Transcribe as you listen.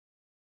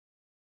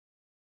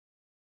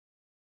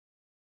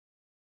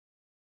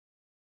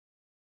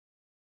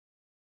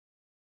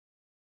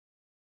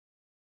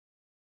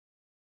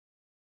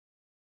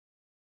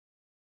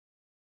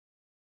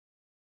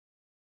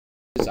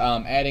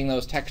techniques, adding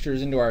those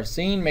textures into our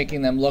scene,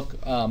 making them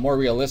look more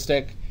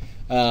realistic.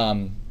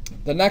 The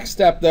next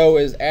step, though,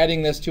 is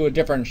adding this to a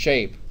different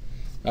shape.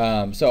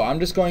 So I'm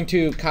just going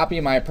to copy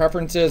my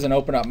preferences and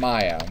open up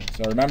Maya.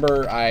 So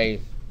remember, I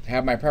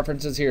have my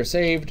preferences here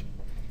saved.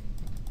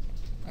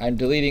 I'm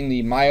deleting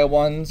the Maya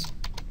ones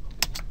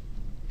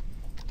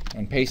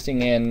and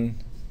pasting in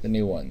the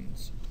new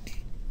ones,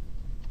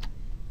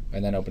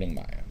 and then opening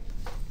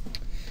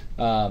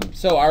Maya.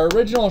 So our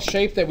original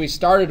shape that we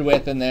started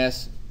with in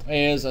this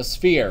is a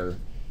sphere,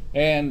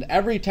 and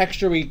every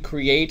texture we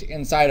create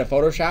inside of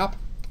Photoshop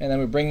and then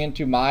we bring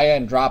into Maya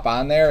and drop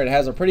on there, it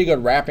has a pretty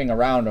good wrapping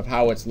around of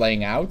how it's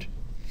laying out.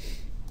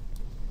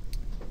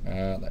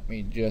 Let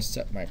me just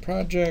set my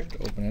project,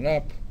 open it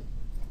up.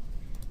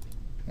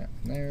 That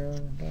one there,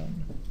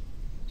 done.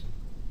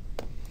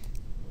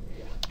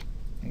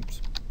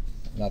 Oops,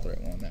 not the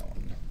right one, that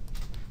one.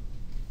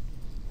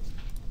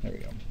 There we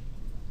go.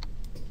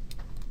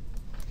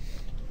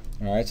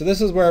 All right, so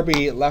this is where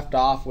we left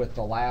off with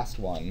the last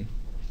one.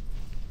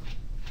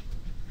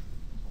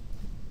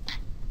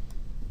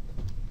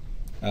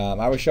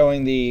 I was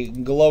showing the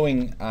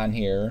glowing on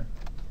here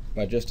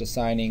by just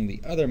assigning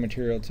the other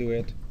material to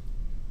it.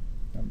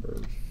 Number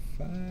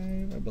 5,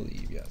 I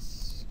believe,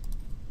 yes.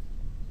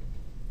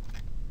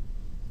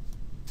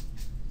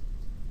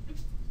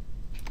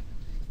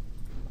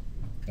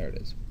 There it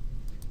is.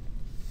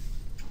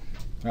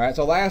 All right,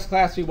 so last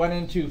class we went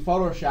into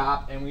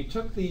Photoshop and we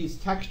took these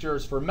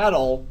textures for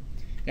metal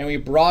and we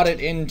brought it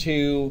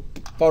into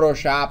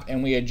Photoshop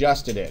and we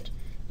adjusted it.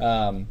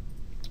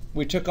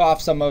 We took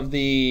off some of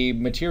the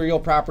material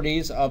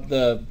properties of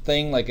the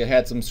thing, like it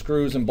had some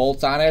screws and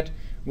bolts on it.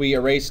 We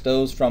erased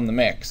those from the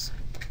mix.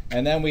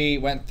 And then we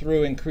went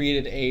through and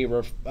created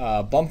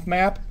a bump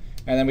map,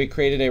 and then we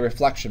created a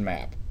reflection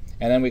map.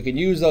 And then we could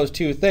use those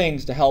two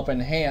things to help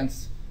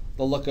enhance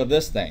the look of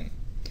this thing.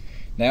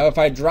 Now if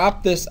I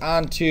drop this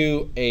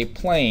onto a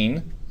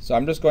plane, so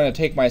I'm just going to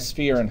take my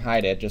sphere and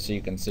hide it just so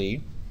you can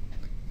see.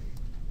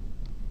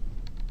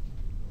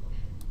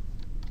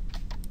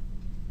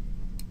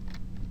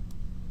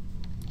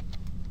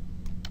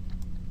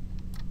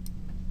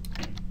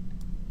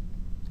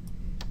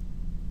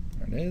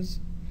 There it is.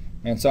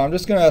 And so I'm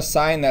just going to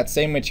assign that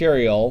same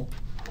material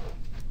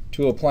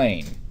to a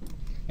plane.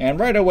 And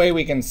right away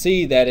we can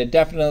see that it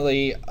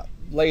definitely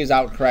lays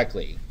out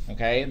correctly.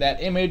 Okay,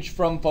 that image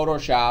from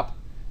Photoshop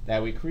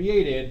that we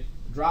created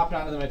dropped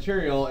onto the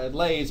material, it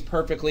lays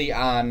perfectly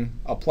on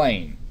a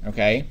plane.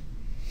 Okay.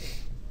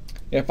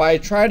 If I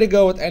try to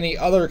go with any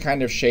other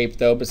kind of shape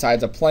though,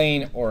 besides a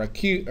plane or a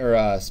cube or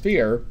a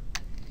sphere,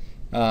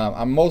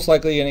 I'm most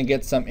likely going to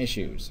get some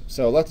issues.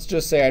 So let's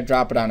just say I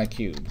drop it on a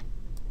cube.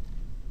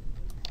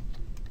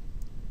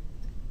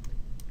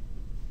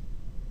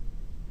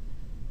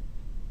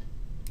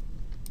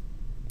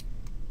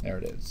 There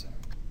it is.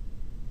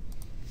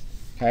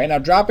 Okay, now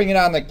dropping it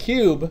on the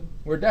cube,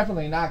 we're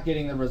definitely not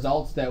getting the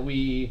results that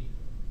we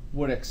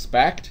would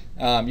expect.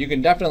 You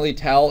can definitely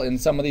tell in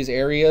some of these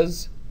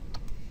areas,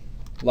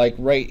 like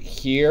right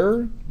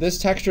here, this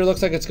texture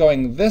looks like it's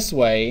going this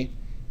way,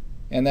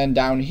 and then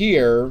down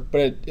here,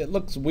 but it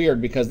looks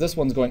weird because this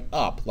one's going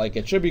up. Like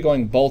it should be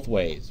going both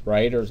ways,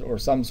 right? Or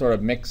some sort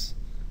of mix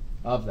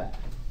of that.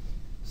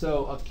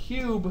 So a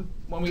cube,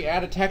 when we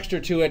add a texture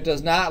to it,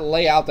 does not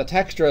lay out the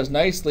texture as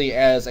nicely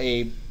as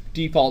a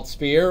default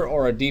sphere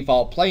or a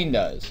default plane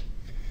does.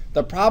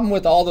 The problem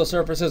with all the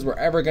surfaces we're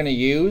ever going to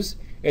use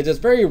is it's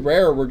very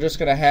rare we're just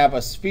going to have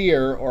a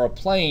sphere or a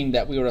plane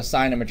that we would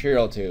assign a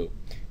material to.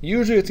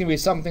 Usually it's going to be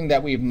something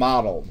that we've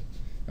modeled.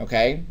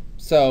 Okay,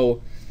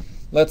 so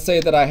let's say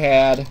that I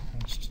had,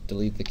 let's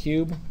delete the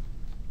cube.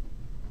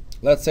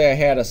 Let's say I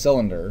had a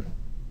cylinder.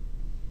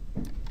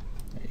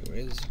 There it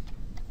is.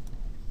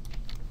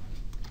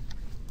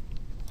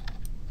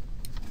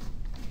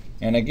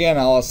 And again,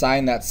 I'll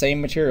assign that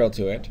same material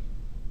to it.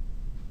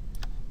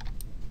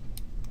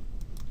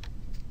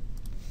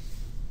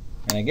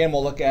 And again,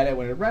 we'll look at it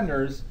when it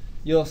renders.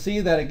 You'll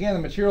see that again, the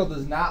material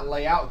does not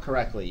lay out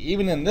correctly.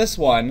 Even in this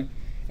one,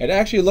 it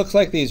actually looks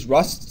like these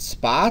rust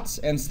spots,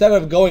 instead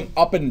of going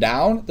up and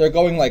down, they're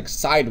going like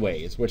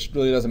sideways, which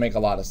really doesn't make a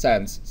lot of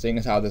sense, seeing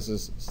as how this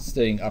is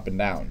sitting up and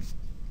down.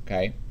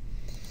 Okay.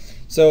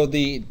 So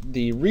the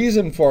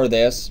reason for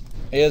this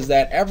is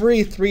that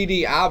every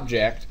 3D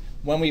object,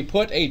 when we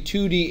put a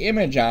 2D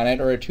image on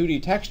it or a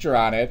 2D texture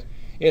on it,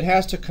 it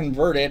has to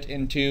convert it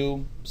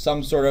into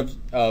some sort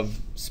of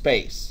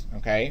space.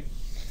 Okay,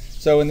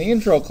 so in the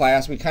intro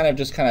class we kind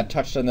of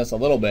touched on this a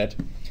little bit,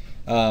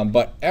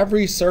 but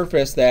every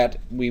surface that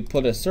we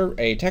put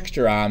a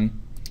texture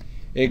on,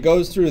 it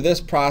goes through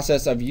this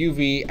process of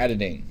UV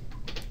editing.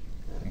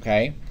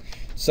 Okay,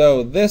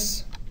 so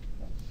this,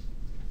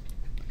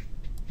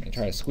 let me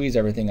try to squeeze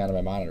everything out of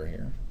my monitor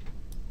here.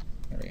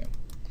 There we go.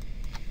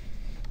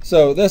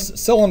 So this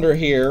cylinder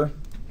here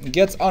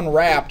gets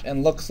unwrapped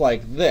and looks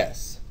like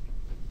this.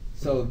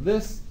 So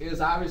this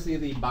is obviously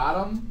the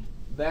bottom,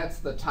 that's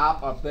the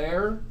top up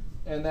there,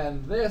 and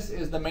then this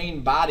is the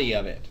main body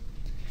of it.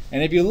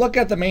 And if you look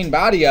at the main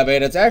body of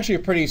it, it's actually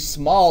pretty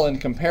small in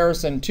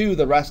comparison to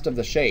the rest of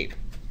the shape.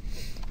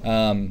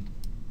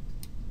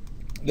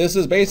 This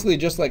is basically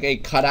just like a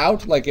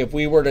cutout, like if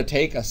we were to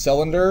take a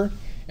cylinder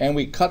and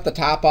we cut the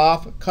top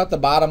off, cut the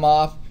bottom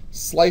off,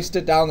 sliced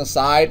it down the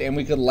side, and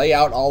we could lay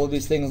out all of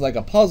these things like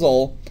a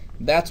puzzle.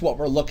 That's what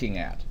we're looking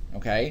at,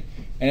 okay?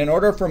 And in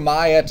order for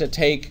Maya to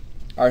take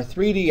our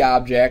 3D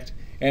object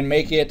and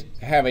make it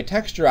have a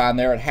texture on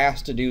there, it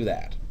has to do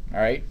that, all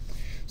right?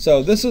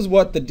 So this is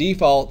what the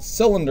default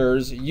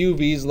cylinders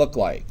UVs look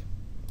like.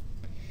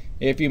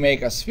 If you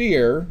make a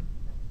sphere,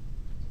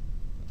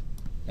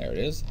 there it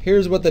is.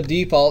 Here's what the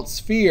default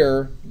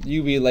sphere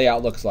UV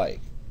layout looks like.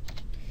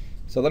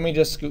 So let me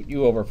just scoot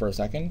you over for a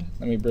second.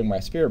 Let me bring my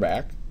sphere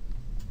back.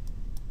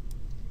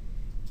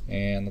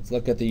 And let's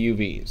look at the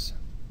UVs.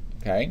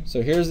 Okay,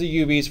 so here's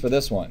the UVs for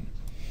this one.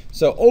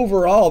 So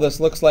overall, this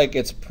looks like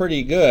it's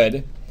pretty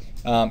good.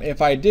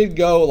 If I did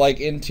go like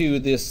into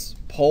this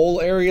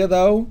pole area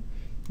though,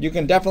 you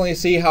can definitely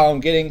see how I'm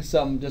getting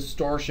some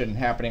distortion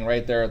happening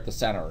right there at the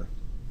center.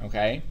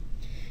 Okay.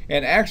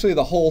 And actually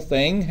the whole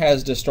thing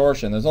has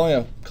distortion. There's only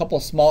a couple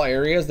of small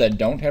areas that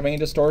don't have any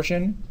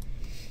distortion.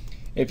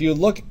 If you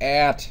look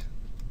at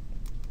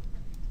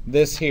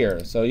this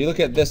here, so you look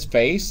at this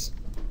face,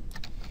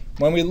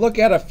 when we look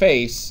at a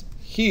face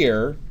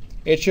here,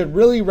 it should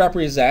really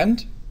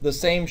represent the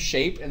same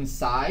shape and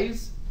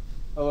size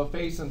of a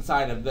face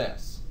inside of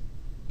this,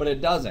 but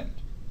it doesn't.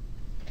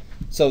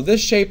 So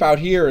this shape out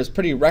here is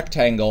pretty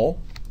rectangle.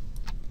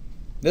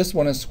 This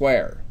one is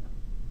square.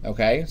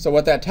 Okay, so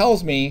what that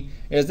tells me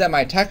is that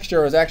my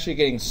texture is actually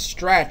getting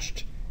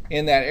stretched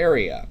in that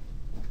area.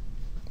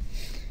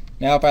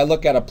 Now if I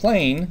look at a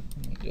plane,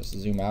 let me just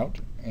zoom out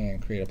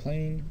and create a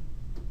plane.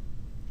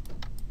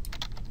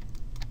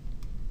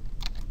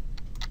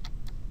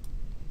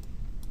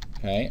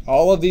 Okay,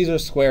 all of these are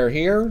square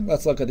here.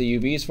 Let's look at the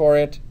UVs for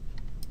it.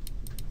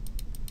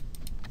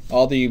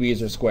 All the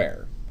UVs are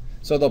square.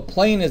 So the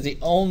plane is the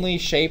only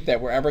shape that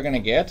we're ever going to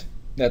get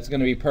that's going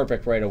to be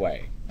perfect right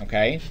away.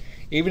 Okay.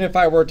 Even if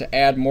I were to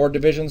add more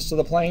divisions to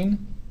the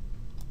plane,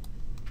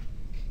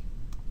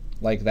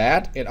 like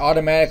that, it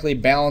automatically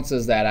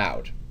balances that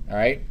out. All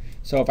right.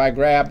 So if I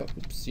grab,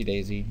 oopsie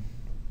daisy,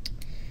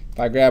 if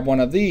I grab one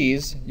of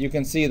these, you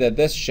can see that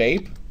this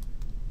shape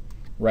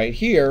right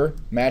here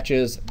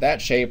matches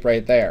that shape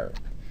right there.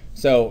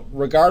 So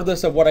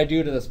regardless of what I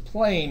do to this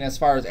plane, as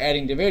far as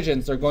adding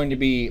divisions, they're going to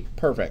be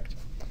perfect.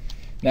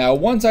 Now,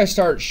 once I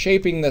start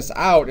shaping this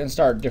out and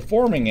start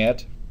deforming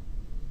it,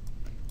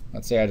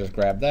 let's say I just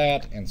grab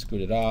that and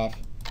scoot it off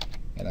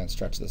and then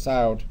stretch this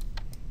out,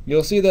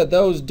 you'll see that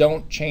those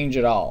don't change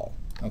at all,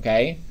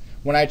 okay?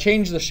 When I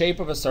change the shape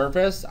of a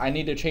surface, I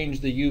need to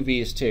change the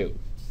UVs too.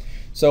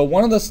 So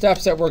one of the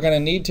steps that we're going to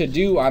need to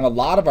do on a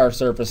lot of our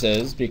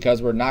surfaces,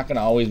 because we're not going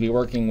to always be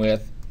working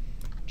with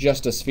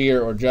just a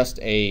sphere or just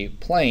a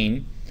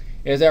plane,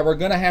 is that we're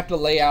going to have to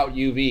lay out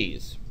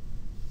UVs,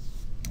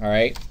 all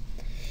right?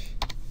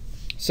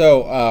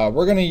 So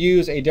we're going to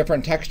use a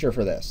different texture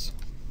for this.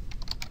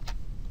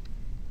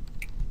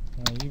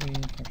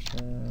 UV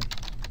texture.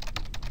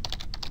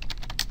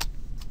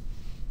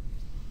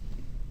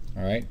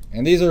 All right,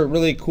 and these are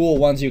really cool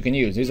ones you can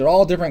use. These are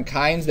all different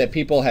kinds that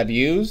people have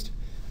used.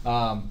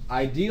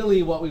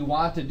 Ideally, what we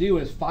want to do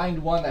is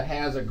find one that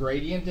has a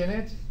gradient in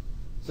it.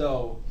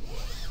 So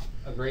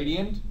a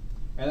gradient,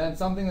 and then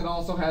something that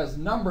also has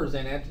numbers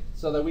in it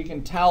so that we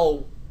can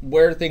tell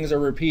where things are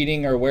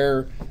repeating or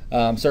where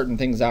certain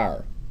things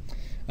are.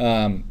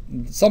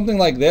 Something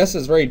like this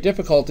is very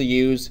difficult to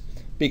use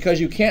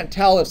because you can't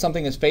tell if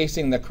something is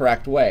facing the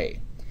correct way.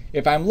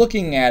 If I'm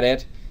looking at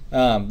it,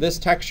 this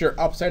texture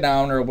upside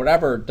down or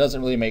whatever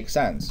doesn't really make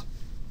sense.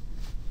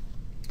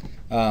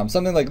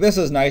 Something like this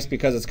is nice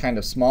because it's kind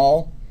of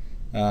small.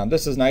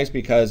 This is nice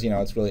because, you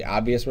know, it's really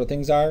obvious where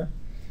things are.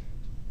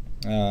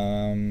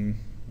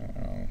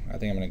 I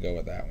think I'm going to go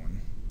with that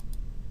one.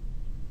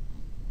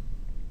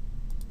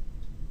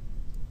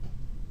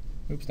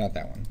 Oops, not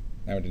that one.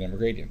 That one didn't have a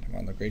gradient. I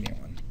want the gradient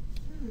one.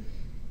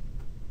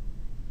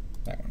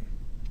 That one.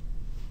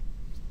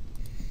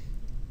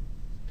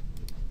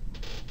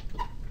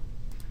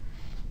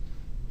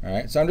 All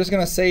right, so I'm just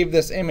going to save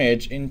this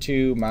image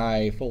into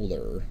my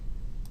folder.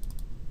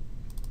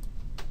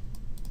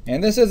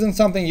 And this isn't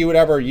something you would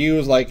ever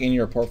use like in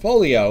your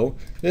portfolio.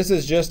 This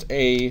is just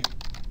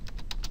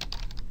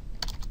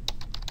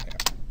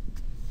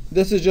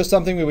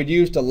something we would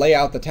use to lay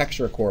out the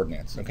texture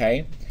coordinates,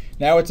 okay?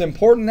 Now it's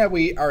important that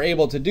we are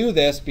able to do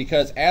this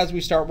because as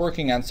we start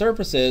working on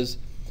surfaces,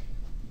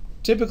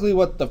 typically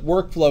what the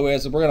workflow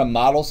is we're going to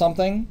model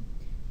something,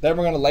 then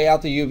we're going to lay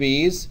out the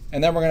UVs,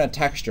 and then we're going to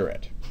texture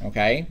it,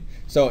 okay?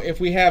 So if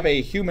we have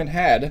a human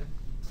head,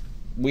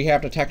 we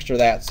have to texture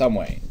that some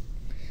way.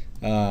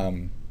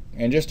 And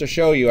just to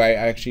show you, I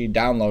actually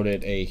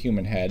downloaded a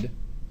human head.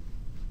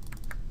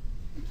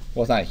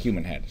 Well, it's not a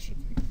human head, it's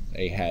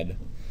a head.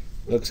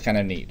 Looks kind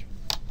of neat.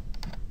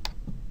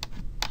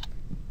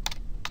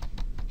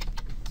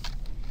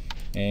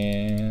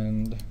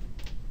 And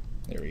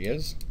there he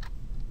is.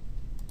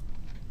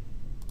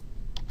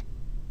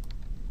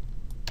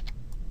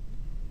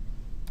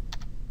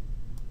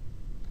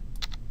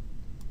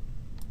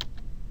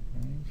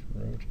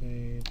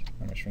 rotate.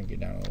 I'm gonna shrink it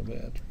down a little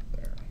bit.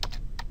 There.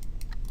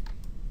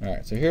 All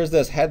right, so here's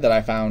this head that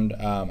I found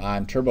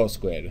on Turbo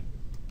Squid.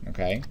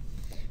 Okay,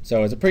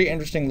 so it's a pretty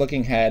interesting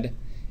looking head.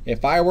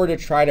 If I were to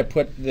try to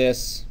put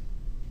this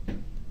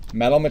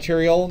metal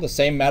material, the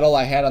same metal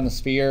I had on the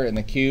sphere and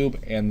the cube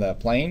and the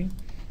plane,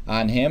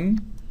 on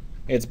him,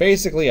 it's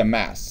basically a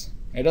mess.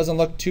 It doesn't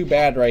look too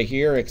bad right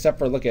here, except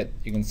for look at,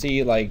 you can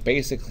see like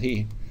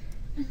basically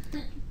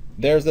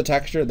there's the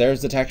texture,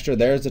 there's the texture,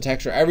 there's the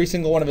texture. Every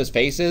single one of his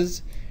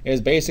faces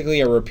is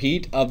basically a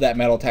repeat of that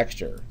metal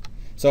texture.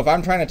 So if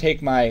I'm trying to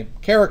take my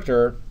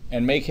character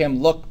and make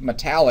him look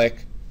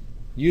metallic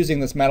using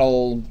this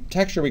metal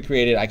texture we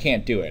created, I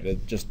can't do it.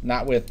 It's just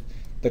not with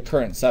the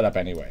current setup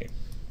anyway.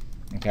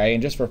 Okay,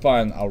 and just for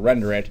fun, I'll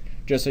render it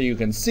just so you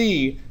can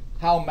see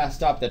how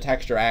messed up the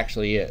texture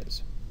actually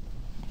is.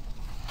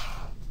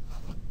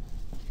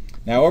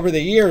 Now over the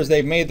years,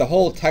 they've made the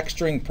whole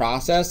texturing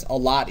process a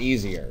lot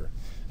easier.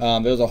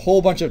 There's a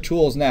whole bunch of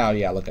tools now.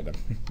 Yeah, look at them.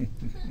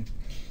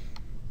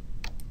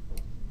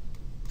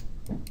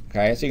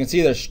 Okay, so you can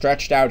see they're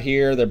stretched out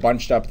here, they're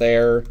bunched up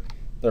there,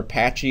 they're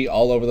patchy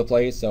all over the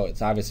place, so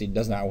it's obviously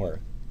does not work.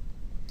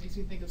 Makes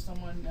me think of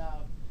someone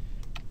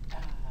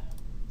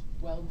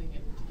welding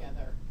it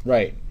together.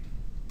 Right.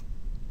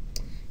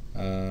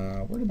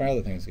 Where did my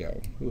other things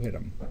go? Who hit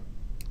them?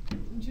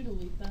 Didn't you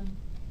delete them?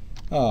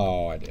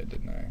 Oh, I did,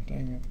 didn't I?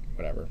 Dang it.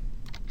 Whatever.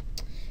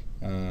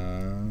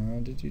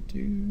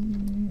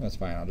 That's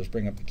fine. I'll just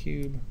bring up the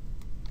cube.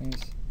 All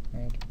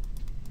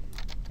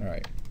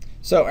right.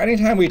 So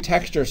anytime we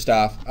texture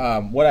stuff,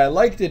 what I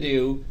like to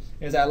do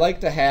is I like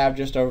to have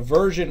just a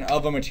version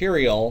of a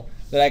material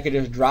that I could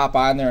just drop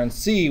on there and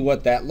see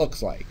what that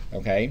looks like.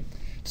 Okay.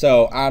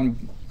 So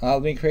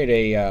let me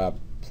create a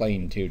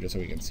plane too, just so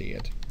we can see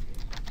it.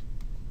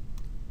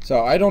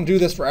 So I don't do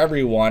this for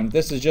everyone.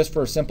 This is just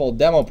for simple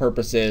demo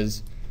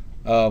purposes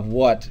of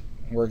what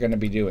we're going to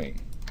be doing.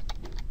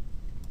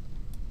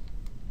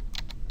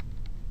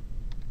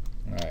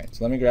 All right,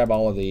 so let me grab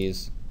all of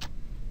these.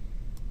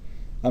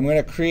 I'm going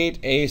to create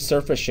a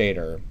surface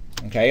shader.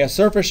 Okay, a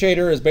surface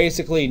shader is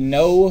basically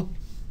no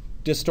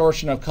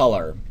distortion of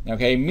color.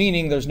 Okay,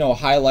 meaning there's no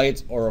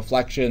highlights or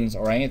reflections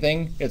or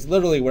anything. It's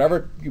literally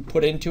whatever you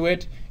put into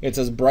it, it's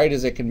as bright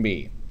as it can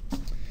be.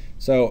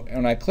 So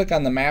when I click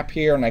on the map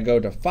here and I go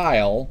to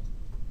File,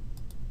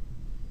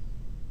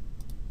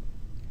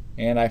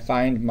 and I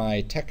find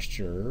my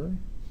texture,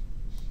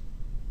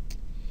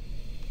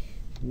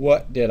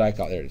 what did I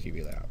call? There's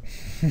UV layout.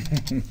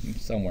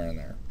 Somewhere in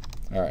there.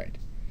 All right.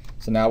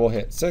 So now we'll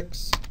hit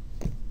 6.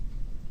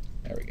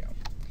 There we go.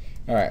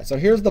 All right. So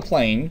here's the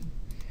plane,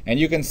 and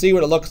you can see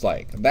what it looks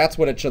like. That's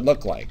what it should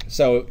look like.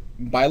 So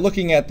by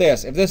looking at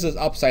this, if this is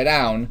upside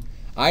down,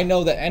 I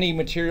know that any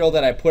material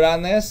that I put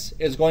on this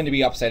is going to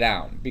be upside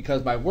down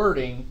because my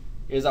wording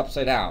is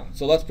upside down.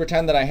 So let's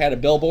pretend that I had a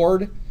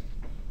billboard.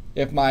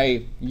 If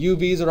my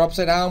UVs are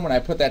upside down, when I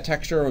put that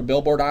texture of a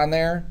billboard on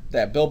there,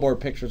 that billboard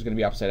picture is going to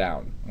be upside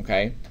down.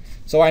 Okay?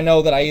 So I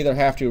know that I either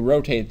have to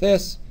rotate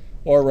this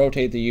or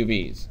rotate the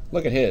UVs.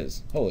 Look at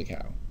his. Holy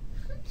cow.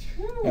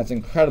 That's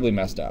incredibly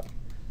messed up.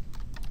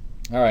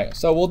 All right,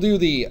 so we'll do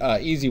the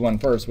easy one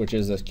first, which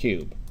is this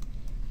cube.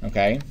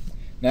 Okay?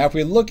 Now if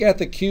we look at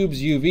the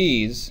cube's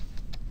UVs,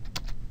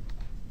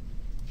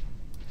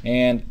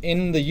 and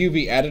in the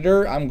UV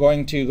editor, I'm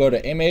going to go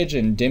to Image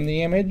and dim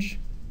the image.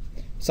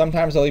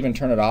 Sometimes I'll even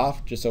turn it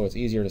off just so it's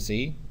easier to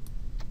see.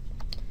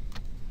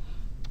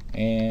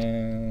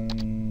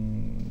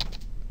 And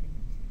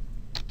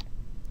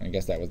I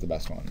guess that was the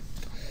best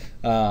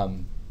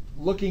one.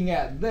 Looking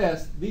at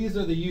this, these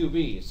are the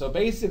UVs. So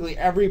basically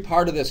every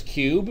part of this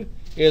cube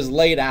is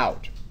laid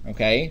out.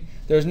 Okay?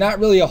 There's not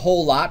really a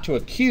whole lot to a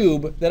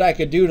cube that I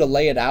could do to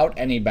lay it out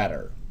any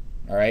better.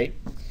 All right?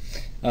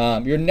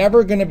 You're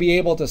never going to be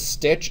able to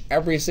stitch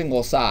every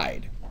single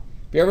side.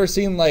 Have you ever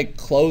seen like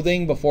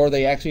clothing before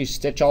they actually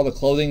stitch all the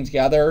clothing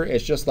together?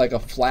 It's just like a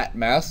flat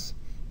mess.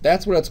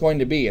 That's what it's going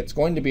to be. It's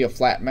going to be a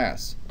flat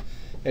mess.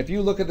 If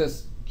you look at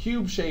this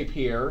cube shape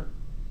here,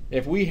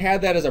 if we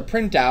had that as a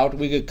printout,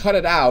 we could cut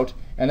it out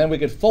and then we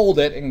could fold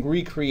it and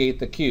recreate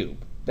the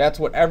cube. That's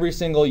what every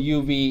single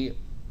UV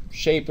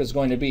shape is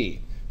going to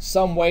be.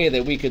 Some way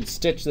that we could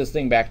stitch this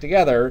thing back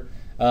together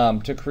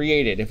to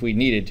create it if we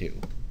needed to.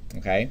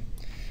 Okay?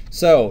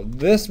 So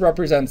this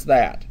represents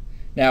that.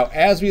 Now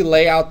as we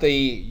lay out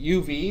the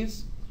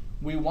UVs,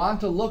 we want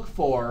to look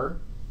for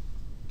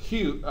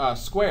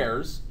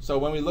squares. So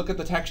when we look at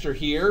the texture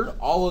here,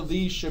 all of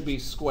these should be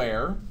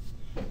square.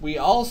 We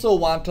also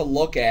want to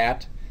look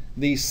at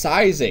the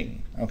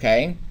sizing.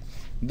 Okay?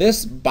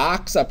 This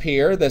box up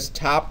here, this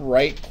top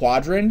right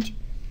quadrant,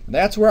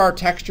 that's where our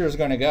texture is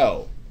going to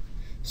go.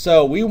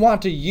 So we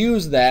want to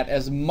use that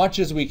as much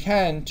as we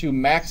can to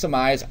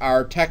maximize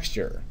our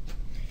texture.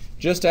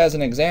 Just as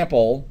an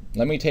example,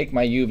 let me take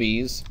my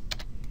UVs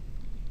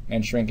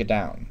and shrink it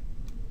down.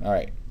 All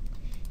right.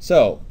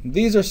 So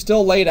these are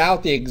still laid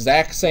out the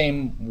exact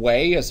same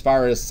way as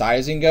far as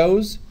sizing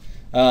goes,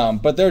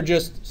 but they're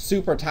just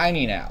super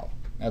tiny now.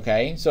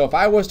 Okay. So if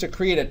I was to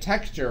create a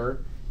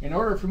texture in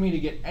order for me to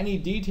get any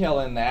detail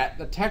in that,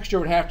 the texture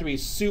would have to be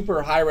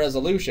super high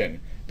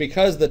resolution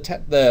because the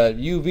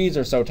UVs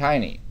are so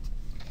tiny.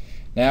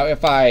 Now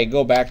if I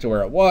go back to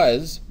where it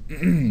was,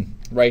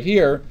 right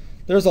here,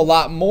 there's a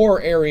lot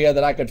more area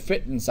that I could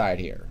fit inside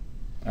here.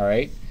 All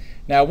right.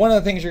 Now one of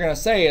the things you're going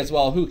to say is,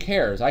 well, who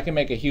cares? I can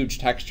make a huge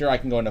texture. I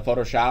can go into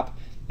Photoshop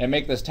and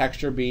make this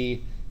texture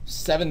be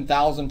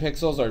 7,000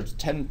 pixels or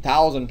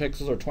 10,000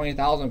 pixels or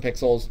 20,000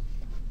 pixels.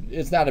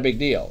 It's not a big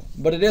deal.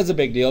 But it is a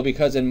big deal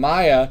because in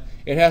Maya,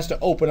 it has to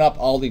open up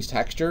all these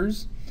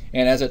textures.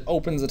 And as it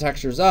opens the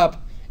textures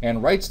up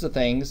and writes to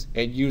things,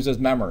 it uses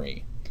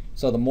memory.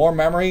 So the more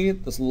memory,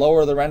 the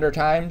lower the render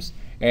times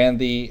and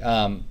the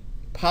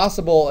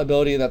possible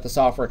ability that the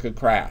software could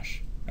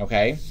crash.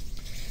 Okay?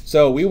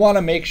 So we want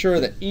to make sure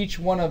that each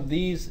one of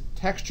these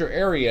texture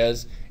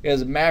areas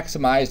is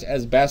maximized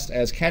as best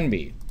as can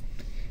be.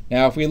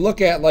 Now if we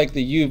look at like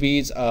the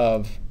UVs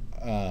of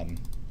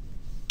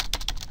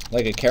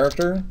like a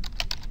character,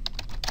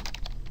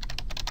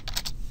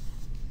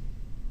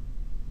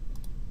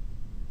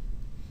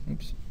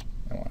 oops,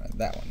 I wanted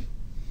that one.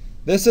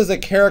 This is a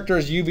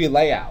character's UV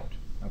layout,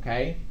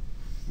 okay?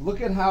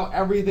 Look at how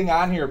everything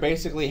on here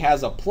basically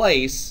has a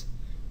place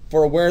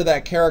for where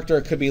that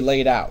character could be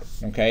laid out,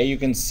 okay? You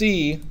can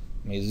see,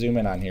 let me zoom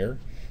in on here.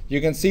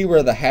 You can see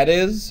where the head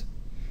is.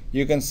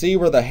 You can see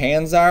where the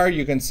hands are.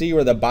 You can see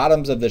where the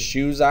bottoms of the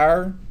shoes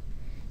are.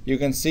 You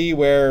can see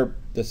where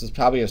this is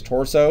probably his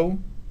torso.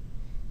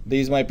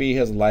 These might be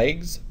his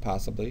legs,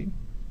 possibly.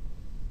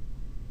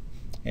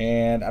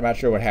 And I'm not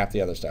sure what half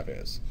the other stuff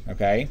is,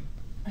 okay?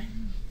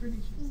 Pretty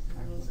sure.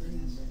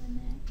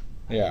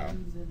 Yeah,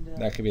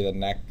 that could be the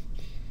neck.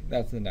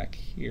 That's the neck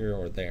here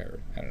or there.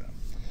 I don't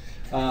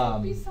know.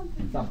 Could be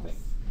something.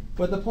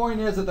 But the point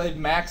is that they've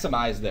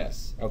maximized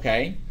this,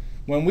 okay?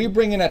 When we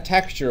bring in a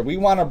texture, we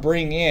want to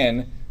bring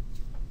in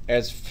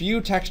as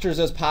few textures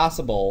as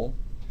possible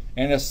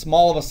and as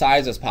small of a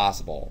size as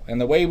possible.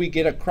 And the way we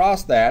get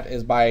across that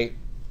is by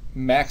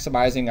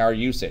maximizing our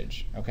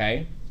usage,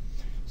 okay?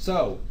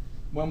 So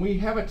when we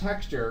have a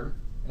texture,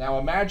 now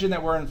imagine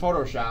that we're in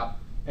Photoshop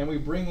and we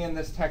bring in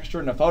this texture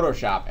into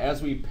Photoshop.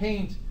 As we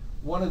paint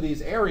one of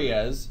these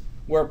areas,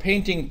 we're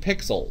painting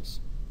pixels.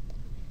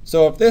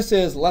 So if this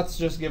is, let's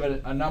just give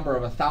it a number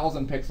of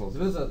 1,000 pixels. If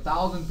this is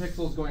 1,000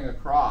 pixels going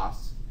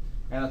across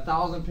and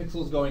 1,000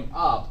 pixels going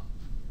up,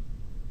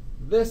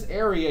 this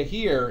area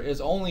here is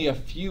only a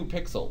few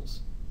pixels,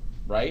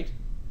 right?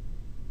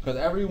 Because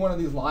every one of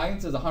these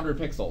lines is 100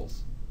 pixels.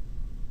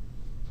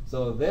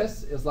 So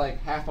this is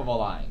like half of a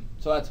line.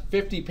 So that's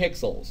 50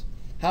 pixels.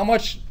 How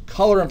much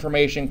color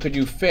information could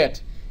you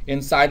fit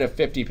inside of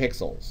 50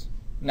 pixels?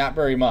 Not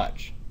very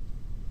much.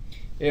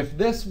 If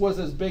this was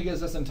as big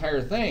as this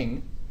entire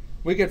thing,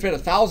 we could fit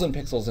 1,000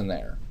 pixels in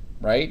there,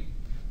 right?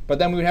 But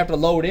then we would have to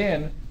load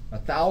in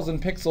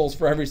 1,000 pixels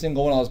for every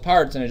single one of those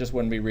parts, and it just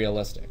wouldn't be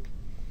realistic.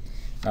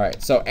 All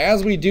right, so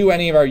as we do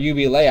any of our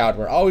UV layout,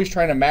 we're always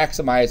trying to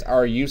maximize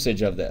our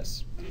usage of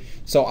this.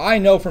 So I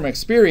know from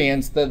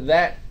experience that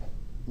that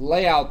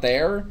layout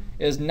there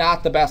is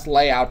not the best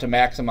layout to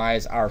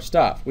maximize our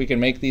stuff. We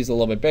can make these a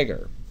little bit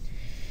bigger.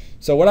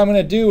 So what I'm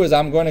going to do is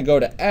I'm going to go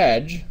to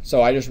Edge.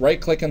 So I just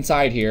right-click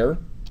inside here,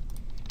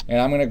 and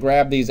I'm going to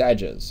grab these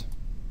edges.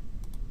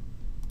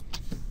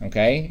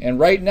 Okay, and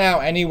right now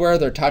anywhere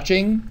they're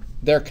touching,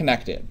 they're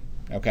connected.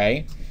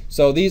 Okay,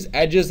 so these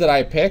edges that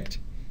I picked,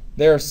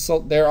 they're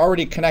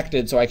already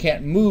connected, so I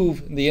can't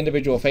move the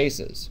individual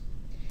faces.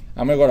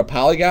 I'm going to go to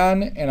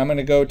Polygon, and I'm going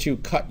to go to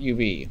Cut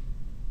UV.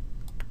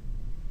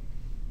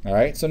 All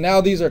right, so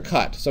now these are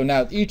cut. So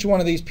now each one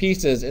of these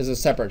pieces is a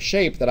separate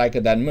shape that I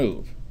could then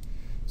move.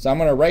 So I'm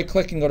going to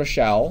right-click and go to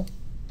Shell,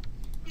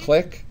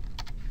 click,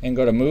 and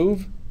go to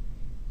Move,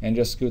 and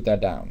just scoot that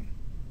down.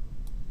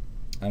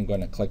 I'm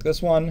going to click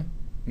this one,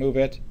 move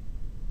it,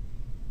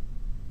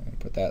 and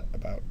put that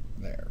about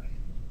there.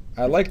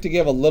 I like to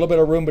give a little bit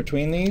of room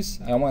between these.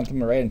 I don't want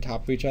them right on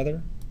top of each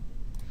other.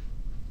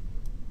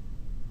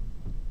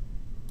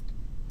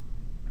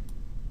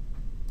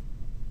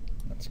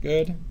 That's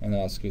good. And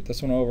then I'll scoot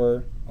this one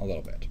over a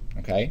little bit.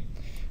 Okay.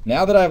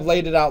 Now that I've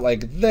laid it out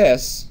like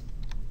this,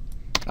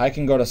 I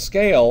can go to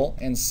Scale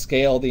and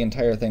scale the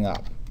entire thing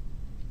up.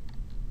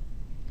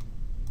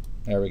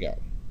 There we go.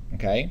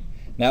 Okay.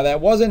 Now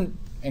that wasn't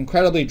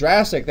incredibly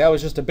drastic. That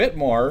was just a bit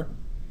more.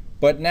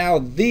 But now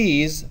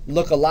these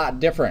look a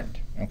lot different.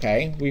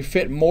 Okay, we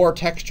fit more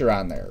texture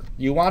on there.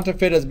 You want to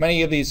fit as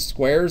many of these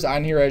squares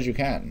on here as you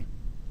can.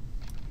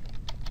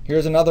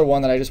 Here's another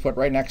one that I just put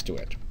right next to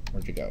it.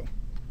 Where'd you go?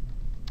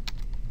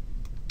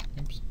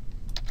 Oops.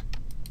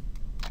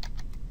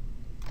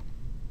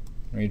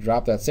 We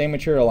drop that same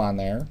material on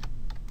there.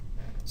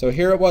 So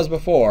here it was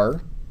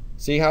before.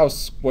 See how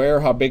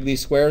big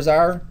these squares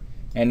are?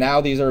 And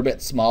now these are a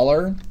bit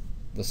smaller.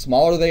 The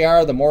smaller they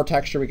are, the more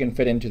texture we can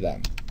fit into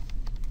them.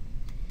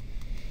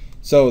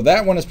 So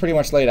that one is pretty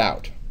much laid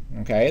out.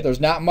 Okay, there's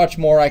not much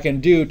more I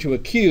can do to a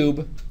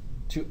cube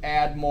to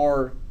add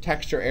more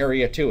texture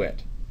area to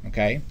it.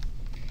 Okay,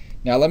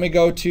 now let me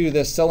go to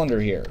this cylinder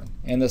here.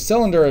 And the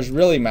cylinder is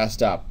really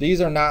messed up.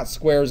 These are not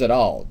squares at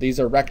all. These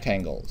are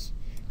rectangles.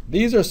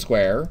 These are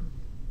square.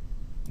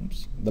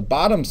 Oops. The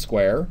bottom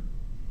square.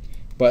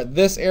 But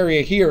this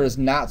area here is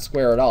not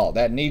square at all.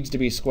 That needs to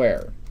be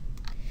square.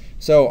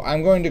 So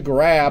I'm going to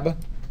grab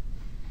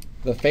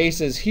the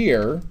faces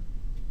here.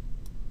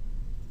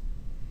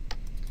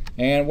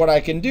 And what I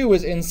can do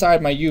is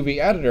inside my UV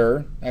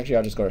editor, actually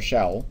I'll just go to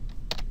shell,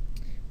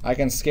 I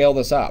can scale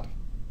this up.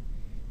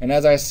 And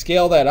as I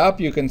scale that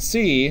up, you can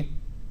see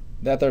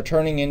that they're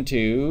turning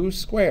into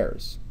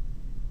squares.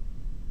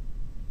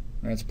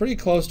 And it's pretty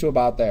close to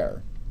about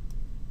there.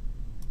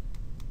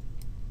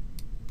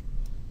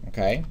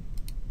 Okay.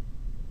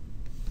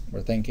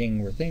 We're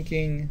thinking.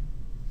 There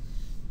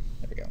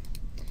we go.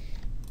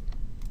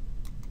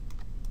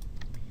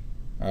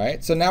 All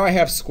right, so now I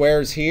have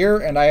squares here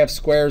and I have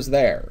squares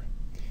there.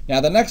 Now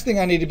the next thing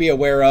I need to be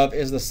aware of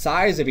is the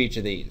size of each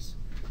of these.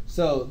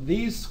 So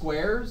these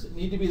squares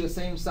need to be the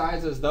same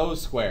size as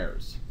those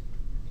squares.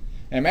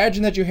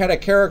 Imagine that you had a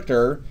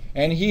character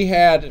and he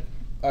had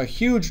a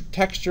huge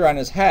texture on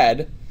his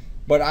head,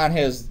 but on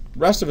his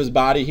rest of his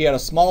body he had a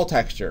small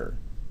texture.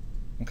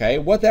 Okay,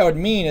 what that would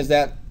mean is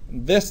that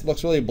this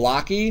looks really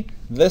blocky,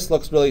 this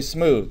looks really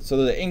smooth, so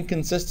there's an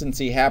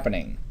inconsistency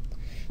happening.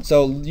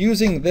 So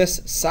using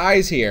this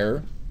size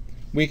here,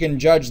 we can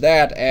judge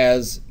that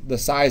as the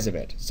size of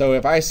it. So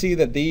if I see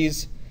that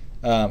these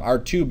are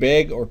too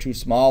big or too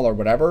small or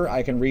whatever,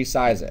 I can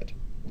resize it.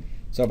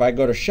 So if I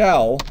go to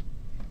shell,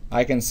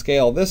 I can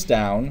scale this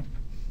down.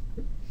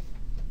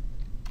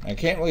 I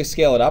can't really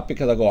scale it up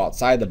because I'll go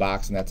outside the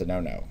box and that's a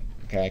no-no.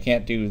 Okay, I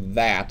can't do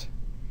that.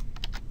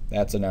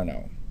 That's a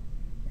no-no.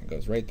 It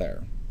goes right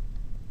there.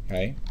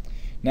 Okay.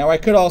 Now I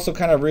could also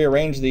kind of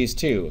rearrange these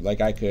too.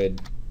 Like I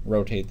could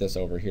rotate this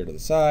over here to the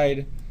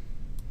side.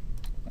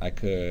 I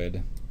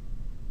could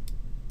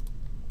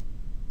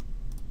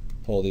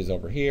pull these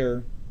over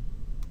here.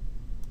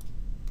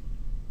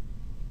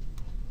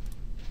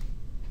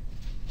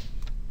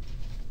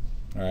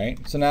 All right,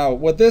 so now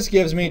what this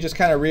gives me, just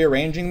kind of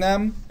rearranging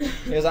them,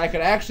 is I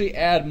could actually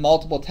add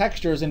multiple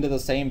textures into the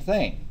same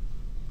thing.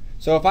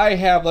 So if I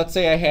have, let's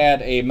say I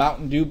had a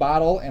Mountain Dew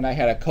bottle and I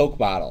had a Coke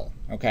bottle,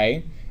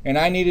 okay? And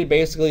I needed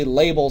basically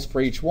labels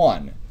for each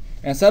one.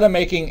 Instead of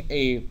making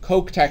a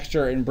Coke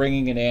texture and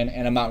bringing it in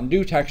and a Mountain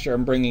Dew texture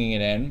and bringing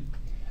it in,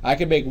 I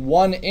could make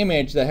one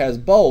image that has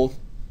both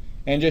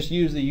and just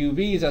use the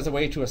UVs as a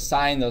way to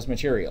assign those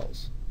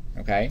materials,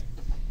 okay?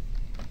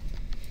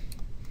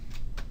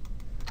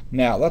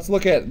 Now let's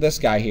look at this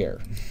guy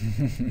here.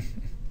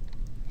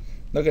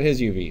 Look at his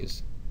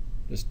UVs.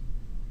 Just,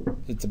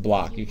 it's a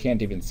block. You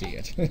can't even see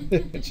it.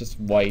 It's just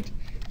white.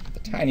 A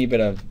tiny bit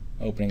of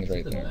openings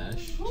right there.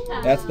 Mesh.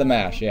 That's the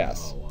mesh,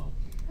 yes. Oh, wow.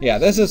 Yeah,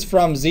 this is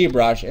from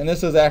ZBrush, and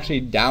this is actually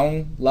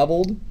down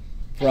leveled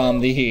from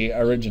the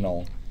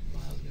original.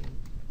 Wow, I was gonna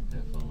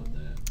have fun with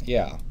that.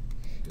 Yeah.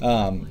 Good thing I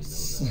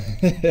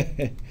know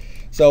that.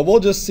 So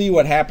we'll just see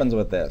what happens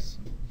with this.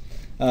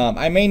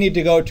 I may need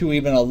to go to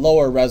even a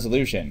lower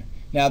resolution.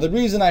 Now the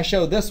reason I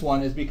show this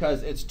one is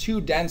because it's too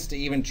dense to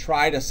even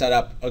try to set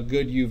up a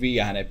good UV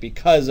on it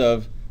because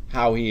of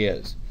how he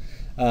is.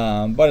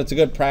 But it's a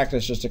good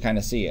practice just to kind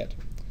of see it.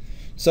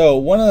 So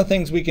one of the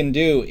things we can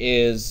do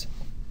is,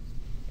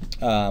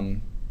 where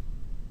am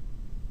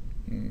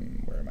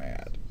I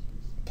at?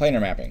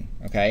 Planar mapping,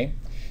 okay?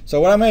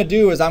 So what I'm going to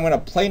do is I'm going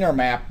to planar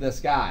map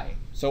this guy.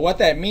 So what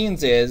that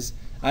means is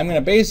I'm going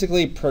to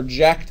basically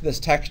project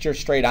this texture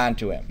straight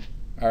onto him.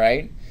 All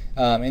right.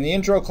 In the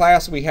intro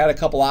class, we had a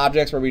couple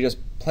objects where we just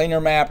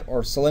planar mapped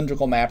or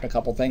cylindrical mapped a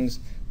couple things.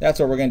 That's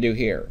what we're going to do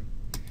here.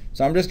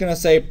 So I'm just going to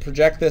say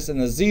project this in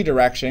the Z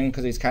direction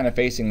because he's kind of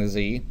facing the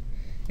Z,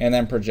 and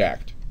then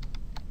project.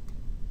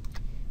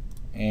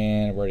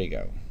 And where'd he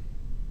go?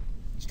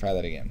 Let's try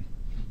that again.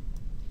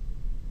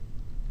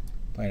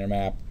 Planar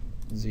map,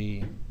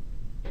 Z.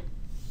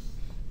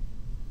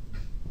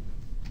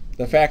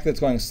 The fact that it's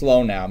going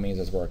slow now means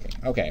it's working.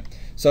 Okay,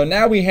 so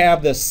now we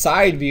have the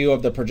side view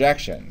of the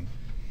projection.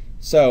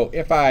 So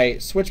if I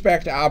switch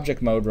back to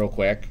object mode real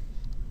quick,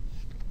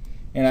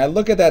 and I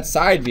look at that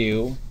side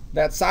view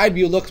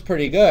looks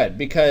pretty good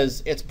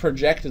because it's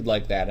projected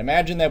like that.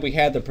 Imagine that we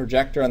had the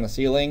projector on the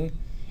ceiling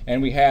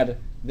and we had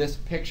this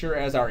picture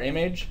as our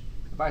image.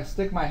 If I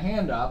stick my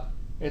hand up,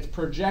 it's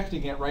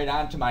projecting it right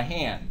onto my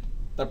hand.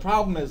 The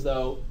problem is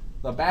though,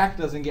 the back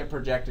doesn't get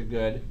projected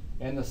good,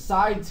 and the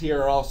sides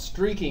here are all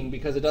streaking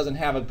because it doesn't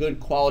have a good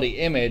quality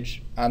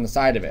image on the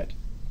side of it.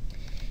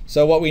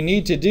 So what we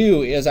need to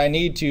do is I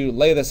need to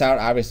lay this out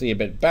obviously a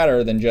bit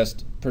better than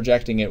just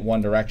projecting it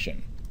one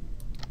direction.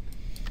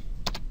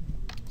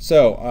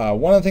 So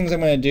one of the things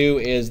I'm going to do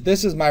is,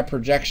 this is my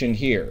projection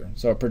here.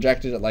 So I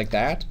projected it like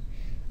that.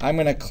 I'm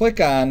going to click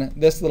on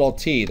this little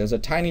T. There's a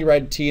tiny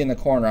red T in the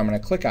corner. I'm going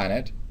to click on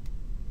it.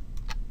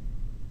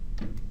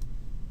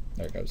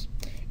 There it goes.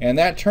 And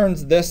that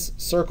turns this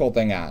circle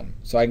thing on.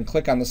 So I can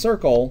click on the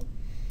circle,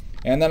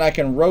 and then I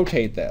can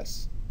rotate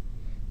this.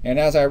 And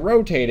as I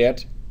rotate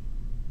it,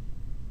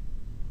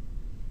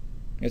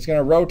 it's going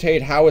to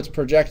rotate how it's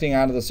projecting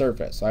onto the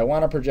surface. So I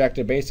want to project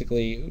it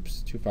basically,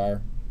 oops, too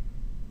far.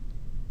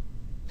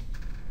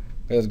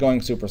 It's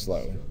going super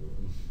slow.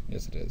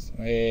 Yes, it is.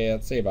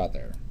 Let's say about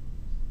there.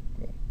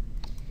 Cool.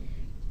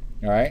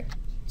 All right.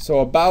 So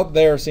about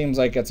there seems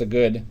like it's a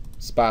good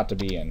spot to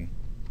be in.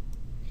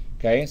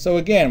 Okay, so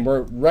again,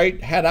 we're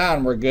right head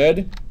on, we're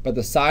good, but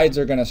the sides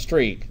are going to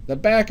streak. The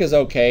back is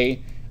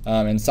okay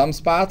in some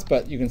spots,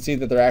 but you can see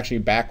that they're actually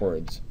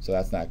backwards, so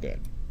that's not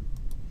good.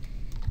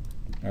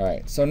 All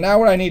right, so now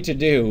what I need to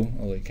do,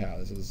 holy cow,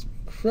 this is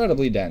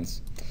incredibly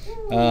dense.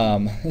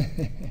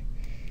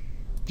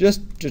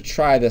 Just to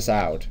try this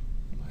out,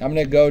 I'm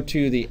going to go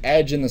to the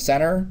edge in the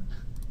center,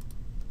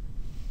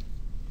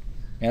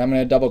 and I'm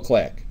going to double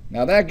click.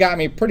 Now that got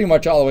me pretty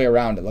much all the way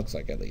around, it looks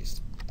like, at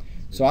least.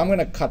 So I'm going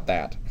to cut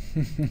that.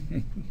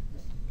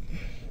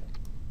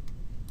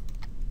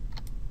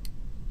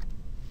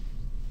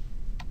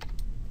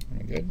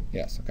 Good?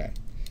 Yes, okay.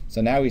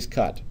 So now he's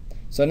cut.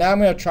 So now I'm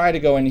going to try to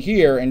go in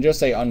here and just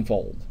say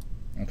unfold.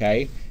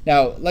 Okay?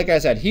 Now, like I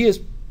said, he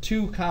is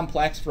too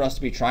complex for us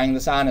to be trying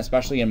this on,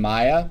 especially in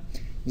Maya.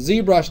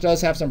 ZBrush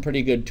does have some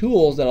pretty good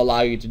tools that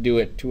allow you to do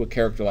it to a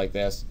character like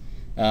this.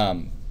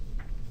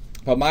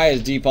 But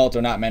Maya's defaults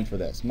are not meant for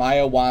this.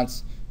 Maya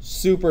wants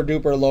super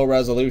duper low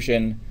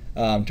resolution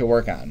to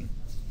work on.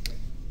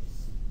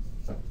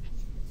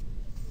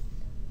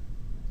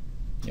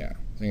 Yeah,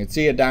 so you can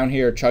see it down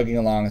here chugging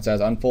along. It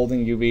says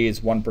unfolding UV is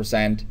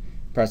 1%.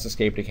 Press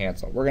escape to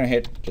cancel. We're going to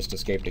hit just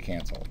escape to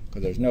cancel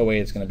because there's no way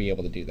it's going to be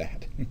able to do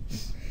that.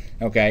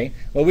 Okay,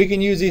 well, we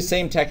can use these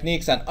same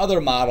techniques on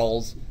other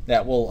models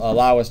that will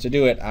allow us to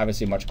do it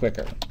obviously much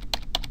quicker.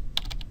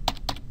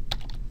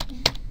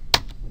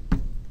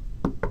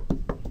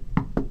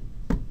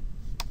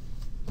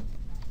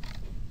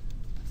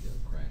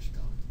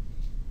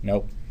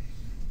 Nope.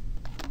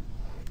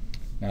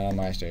 Not on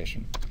my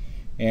station.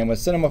 And with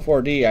Cinema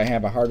 4D, I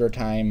have a harder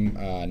time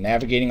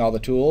navigating all the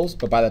tools,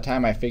 but by the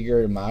time I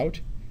figure them out,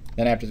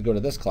 then I have to go to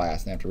this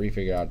class and I have to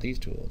refigure out these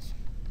tools.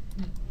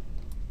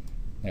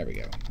 There we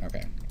go.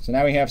 Okay. So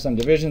now we have some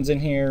divisions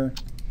in here.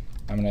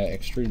 I'm going to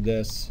extrude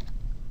this.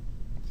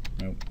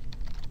 Nope.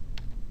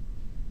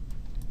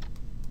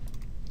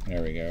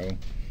 There we go.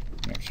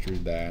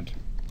 Extrude that.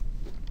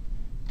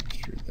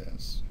 Extrude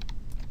this.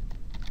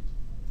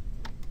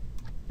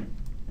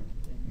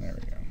 There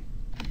we go.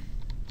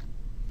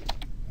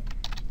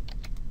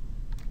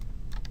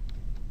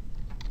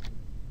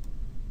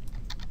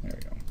 There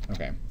we go.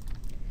 Okay.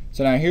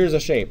 So now here's a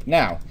shape.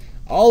 Now,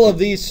 all of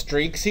these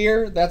streaks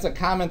here, that's a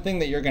common thing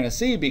that you're going to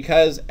see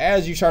because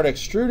as you start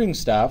extruding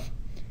stuff,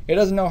 it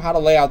doesn't know how to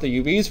lay out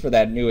the UVs for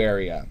that new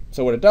area.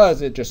 So what it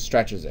does, it just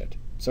stretches it.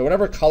 So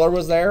whatever color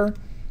was there,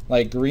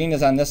 like green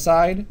is on this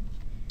side,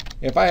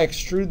 if I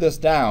extrude this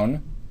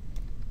down,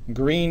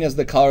 green is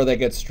the color that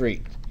gets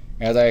streaked.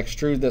 As I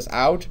extrude this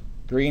out,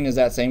 green is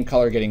that same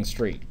color getting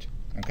streaked.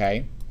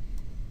 Okay?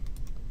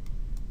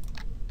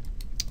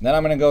 Then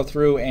I'm going to go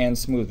through and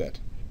smooth it.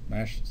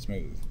 Mesh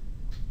smooth.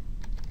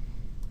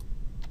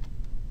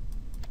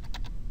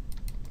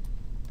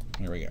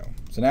 There we go.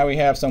 So now we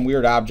have some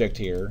weird object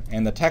here,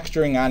 and the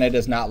texturing on it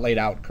is not laid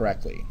out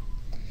correctly.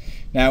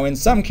 Now, in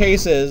some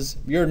cases,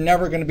 you're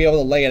never going to be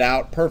able to lay it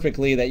out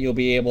perfectly that you'll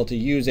be able to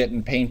use it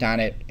and paint on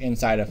it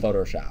inside of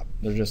Photoshop.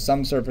 There's just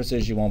some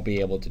surfaces you won't be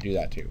able to do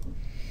that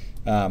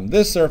to.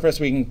 This surface,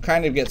 we can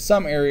kind of get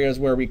some areas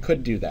where we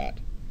could do that.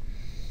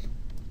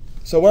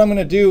 So what I'm going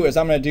to do is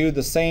I'm going to do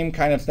the same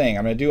kind of thing.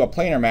 I'm going to do a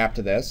planar map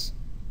to this.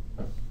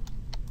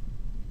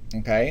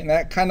 Okay, and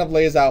that kind of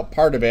lays out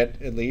part of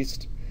it, at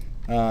least.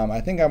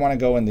 I think I want to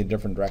go in the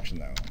different direction,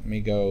 though. Let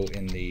me go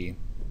in the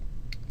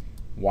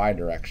Y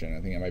direction.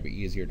 I think it might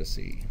be easier to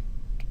see.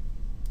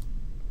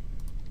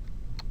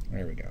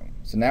 There we go.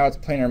 So now it's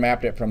planar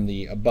mapped it from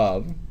the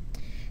above.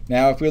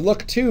 Now, if we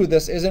look too,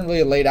 this isn't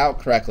really laid out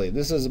correctly.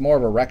 This is more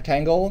of a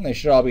rectangle, and they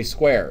should all be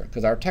square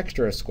because our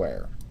texture is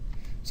square.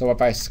 So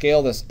if I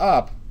scale this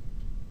up,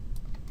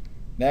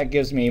 that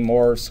gives me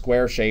more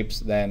square shapes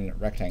than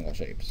rectangle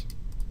shapes.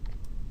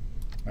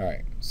 All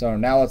right, so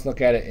now let's look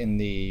at it in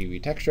the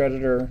UV texture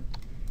editor.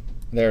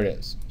 There it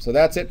is. So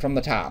that's it from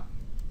the top.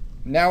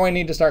 Now I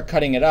need to start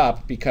cutting it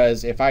up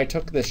because if I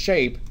took this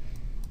shape,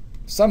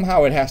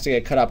 somehow it has to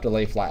get cut up to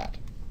lay flat.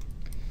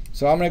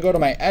 So I'm going to go to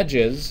my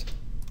edges,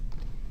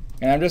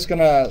 and I'm just going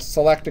to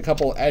select a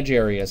couple edge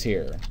areas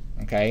here.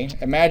 Okay,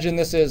 imagine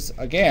this is,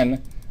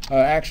 again, an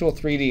actual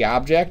 3D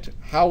object.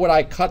 How would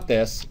I cut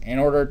this in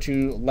order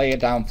to lay it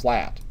down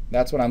flat?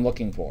 That's what I'm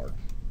looking for.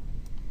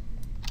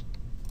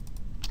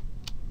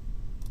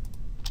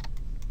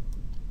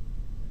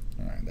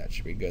 All right, that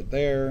should be good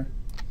there.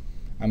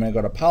 I'm going to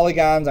go to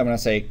polygons. I'm going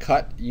to say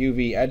cut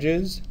UV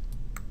edges.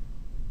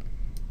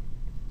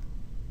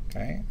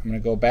 Okay, I'm going to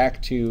go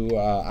back to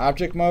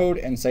object mode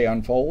and say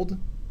unfold.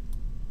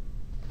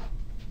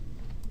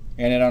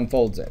 And it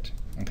unfolds it.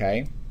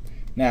 Okay,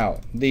 now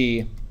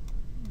the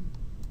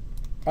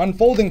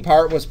unfolding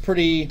part was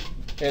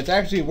it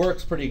actually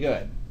works pretty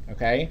good.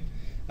 Okay,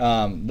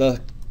 the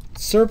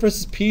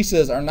surface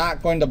pieces are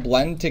not going to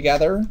blend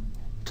together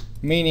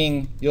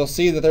meaning you'll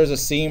see that there's a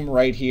seam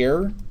right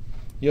here.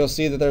 You'll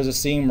see that there's a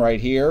seam right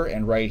here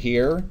and right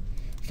here.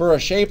 For a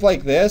shape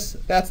like this,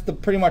 that's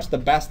pretty much the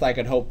best I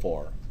could hope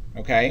for,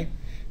 okay?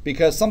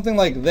 Because something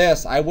like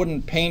this, I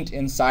wouldn't paint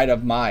inside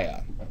of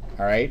Maya,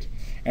 all right?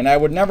 And I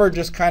would never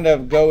just kind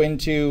of go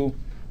into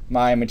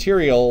my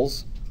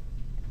materials,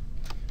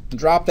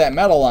 drop that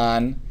metal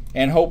on,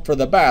 and hope for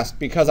the best,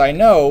 because I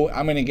know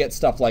I'm going to get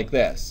stuff like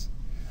this.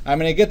 I'm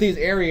going to get these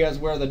areas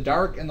where the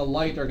dark and the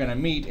light are going to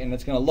meet, and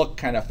it's going to look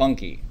kind of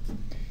funky.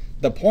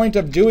 The point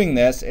of doing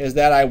this is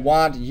that I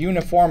want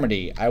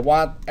uniformity. I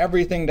want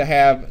everything to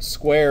have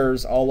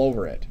squares all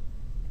over it.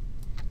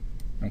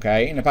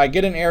 Okay, and if I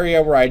get an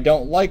area where I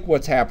don't like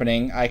what's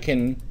happening, I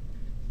can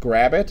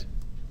grab it,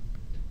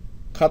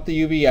 cut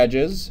the UV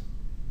edges,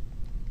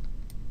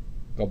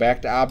 go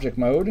back to object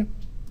mode,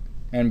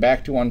 and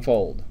back to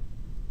unfold.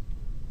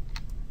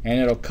 And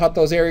it'll cut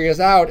those areas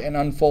out and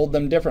unfold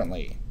them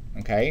differently.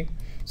 Okay,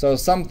 so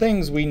some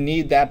things we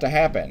need that to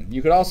happen.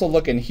 You could also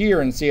look in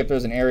here and see if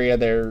there's an area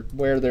there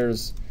where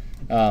there's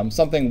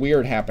something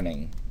weird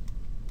happening.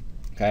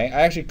 Okay,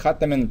 I actually cut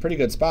them in pretty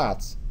good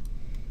spots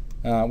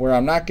where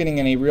I'm not getting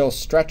any real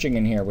stretching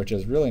in here, which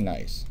is really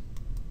nice.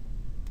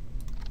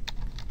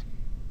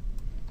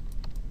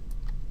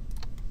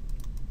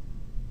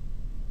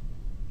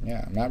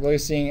 Yeah, I'm not really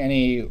seeing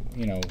any,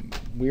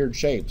 weird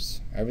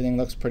shapes. Everything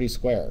looks pretty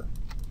square.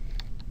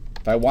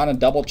 If I want to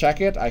double check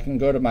it, I can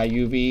go to my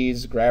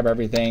UVs, grab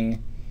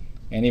everything,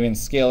 and even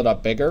scale it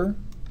up bigger.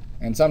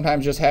 And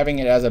sometimes just having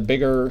it as a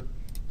bigger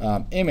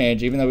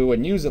image, even though we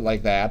wouldn't use it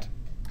like that,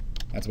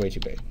 that's way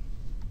too big.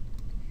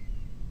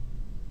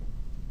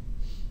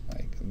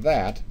 Like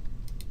that.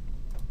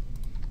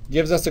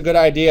 Gives us a good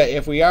idea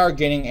if we are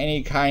getting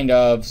any kind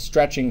of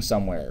stretching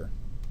somewhere.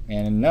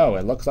 And no,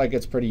 it looks like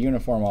it's pretty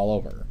uniform all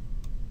over.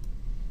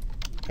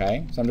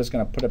 Okay, so I'm just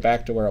going to put it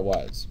back to where it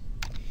was.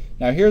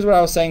 Now here's what I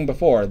was saying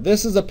before.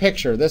 This is a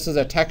picture. This is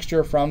a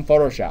texture from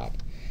Photoshop.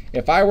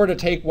 If I were to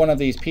take one of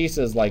these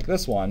pieces like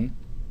this one,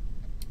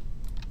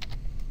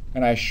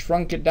 and I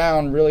shrunk it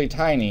down really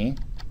tiny,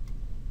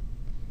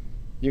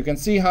 you can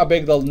see how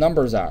big the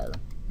numbers are.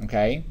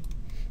 Okay?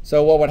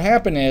 So what would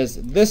happen is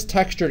this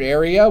textured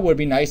area would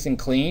be nice and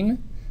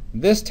clean.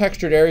 This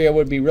textured area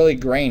would be really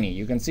grainy.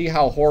 You can see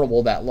how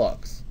horrible that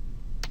looks.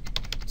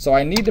 So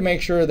I need to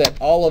make sure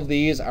that all of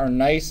these are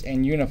nice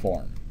and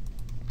uniform.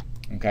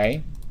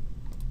 Okay?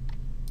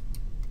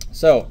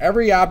 So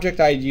every object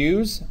I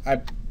use,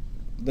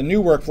 the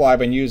new workflow I've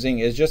been using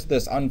is just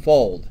this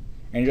unfold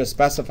and just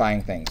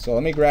specifying things. So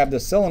let me grab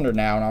this cylinder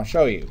now and I'll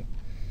show you.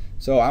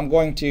 So I'm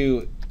going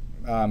to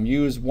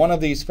use one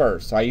of these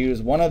first. So I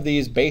use one of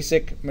these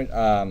basic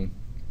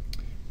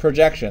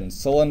projections,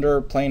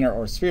 cylinder, planar,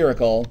 or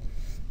spherical.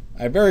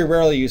 I very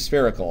rarely use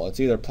spherical. It's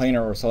either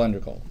planar or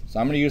cylindrical. So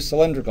I'm going to use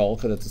cylindrical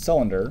because it's a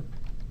cylinder.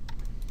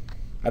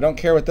 I don't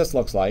care what this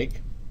looks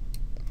like.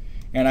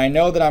 And I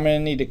know that I'm going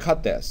to need to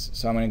cut this.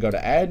 So I'm going to go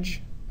to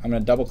Edge. I'm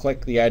going to double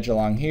click the edge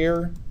along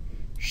here.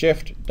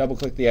 Shift, double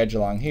click the edge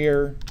along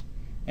here.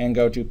 And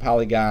go to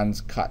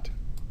Polygons, Cut.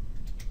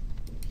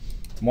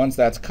 Once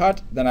that's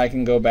cut, then I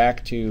can go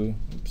back to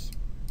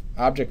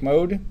Object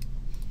Mode.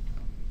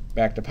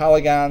 Back to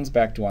Polygons,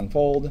 back to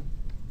Unfold.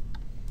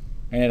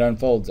 And it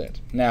unfolds it.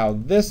 Now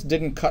this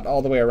didn't cut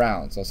all the way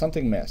around, so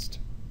something missed.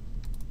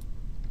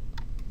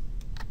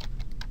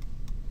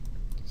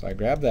 So I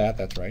grab that,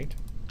 that's right.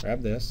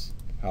 Grab this,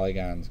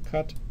 Polygons,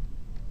 Cut.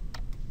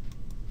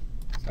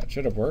 So that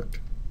should have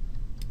worked.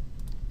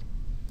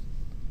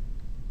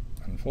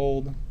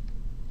 Unfold.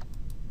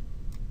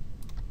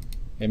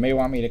 It may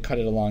want me to cut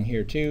it along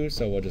here too,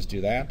 so we'll just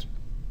do that.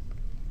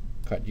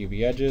 Cut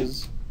UV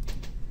edges.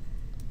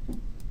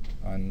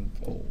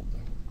 Unfold.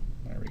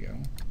 There we go.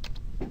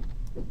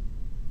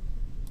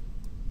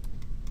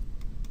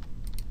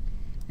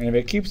 And if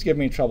it keeps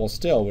giving me trouble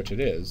still, which it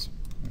is,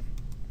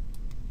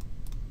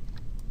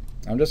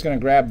 I'm just going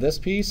to grab this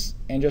piece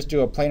and just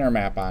do a planar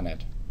map on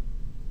it.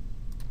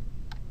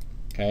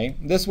 Okay,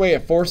 this way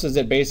it forces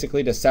it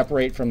basically to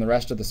separate from the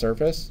rest of the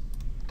surface.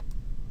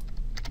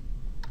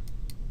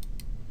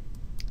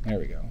 There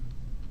we go.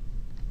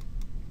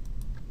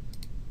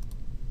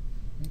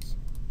 Oops.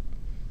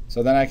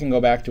 So then I can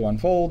go back to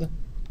Unfold,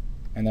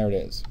 and there it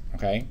is.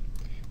 Okay.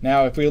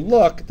 Now if we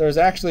look, there's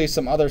actually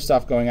some other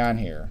stuff going on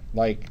here.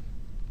 Like,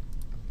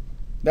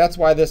 that's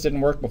why this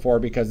didn't work before,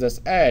 because this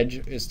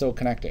edge is still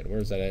connected.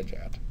 Where's that edge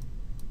at?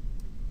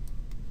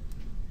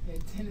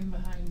 It's hidden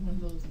behind one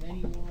of those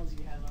many walls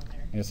you have on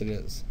there. Yes, it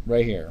is.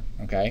 Right here.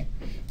 Okay.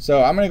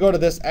 So I'm going to go to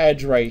this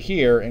edge right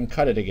here and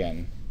cut it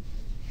again.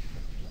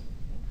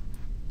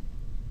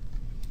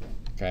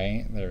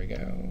 Okay, there we go.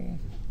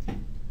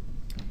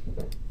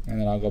 And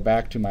then I'll go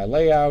back to my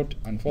layout,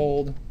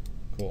 unfold.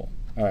 Cool.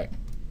 All right.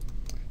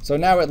 So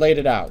now it laid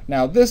it out.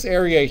 Now this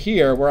area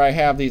here where I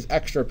have these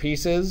extra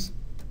pieces,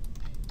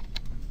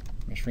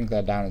 let me shrink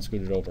that down and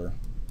scoot it over.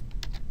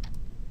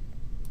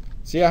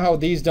 See how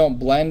these don't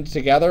blend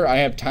together? I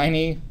have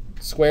tiny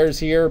squares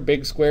here,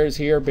 big squares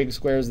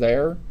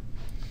there.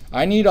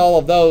 I need all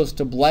of those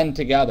to blend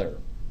together.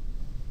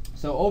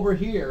 So over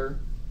here,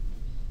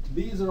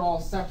 these are all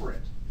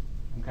separate.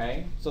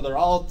 Okay, so they're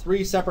all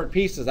 3 separate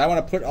pieces. I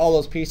want to put all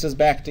those pieces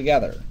back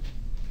together.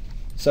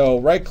 So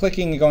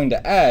right-clicking and going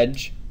to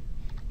edge.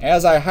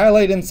 As I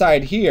highlight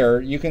inside here,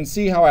 you can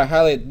see how I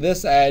highlight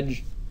this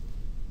edge.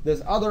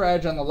 This other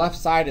edge on the left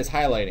side is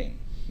highlighting.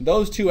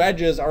 Those 2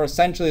 edges are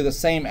essentially the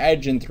same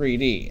edge in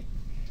 3D.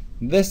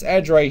 This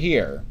edge right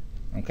here,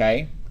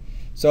 okay?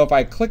 So if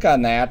I click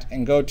on that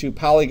and go to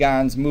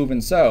polygons, move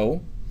and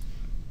sew,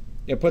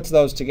 it puts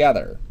those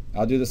together.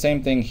 I'll do the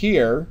same thing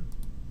here.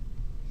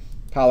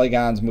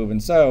 Polygons, move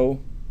and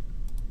sew.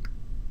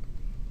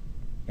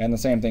 And the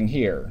same thing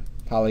here.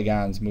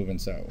 Polygons, move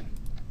and sew.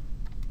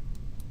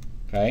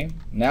 Okay,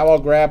 now I'll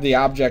grab the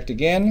object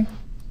again.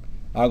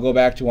 I'll go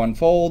back to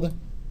unfold.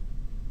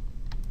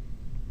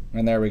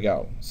 And there we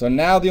go. So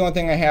now the only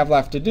thing I have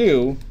left to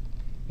do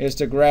is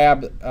to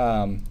grab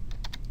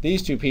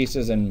these 2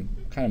 pieces and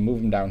kind of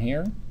move them down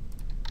here.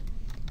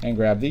 And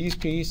grab this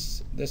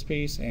piece,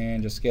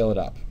 and just scale it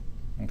up.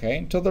 Okay,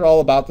 until they're all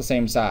about the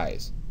same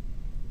size.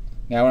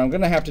 Now what I'm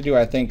going to have to do,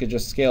 I think, is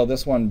just scale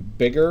this one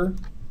bigger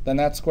than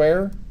that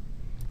square,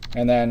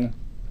 and then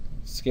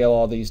scale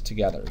all these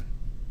together.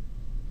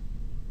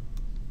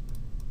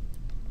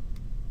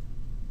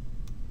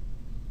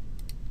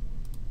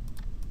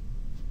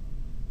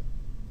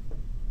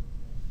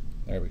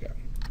 There we go.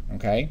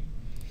 Okay.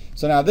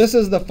 So now this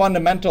is the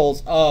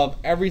fundamentals of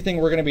everything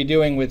we're going to be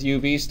doing with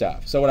UV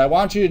stuff. So what I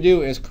want you to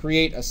do is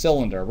create a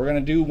cylinder. We're going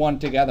to do one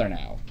together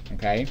now.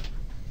 Okay.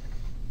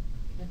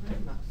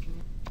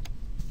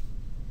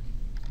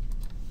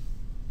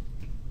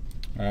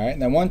 All right.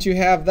 And then once you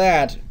have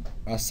that,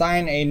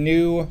 assign a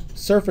new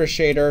surface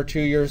shader to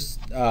your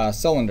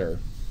cylinder.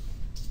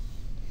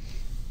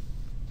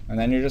 And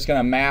then you're just going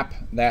to map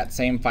that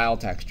same file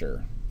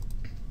texture.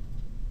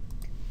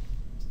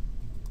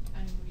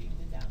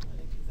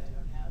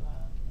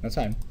 That's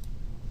fine.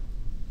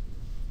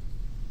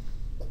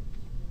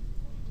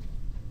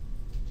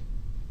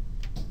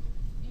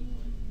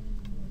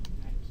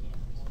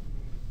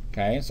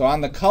 Okay, so on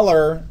the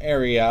color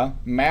area,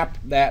 map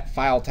that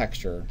file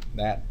texture,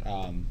 that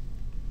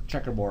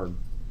checkerboard.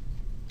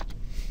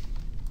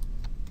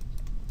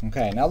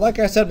 Okay, now like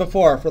I said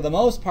before, for the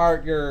most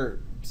part, your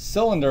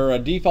cylinder, a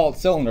default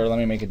cylinder, let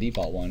me make a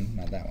default one,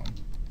 not that one.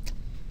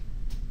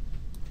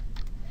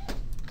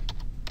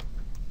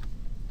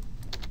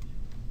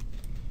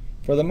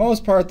 For the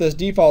most part, this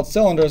default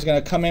cylinder is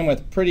going to come in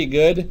with pretty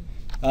good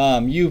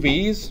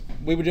UVs.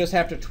 We would just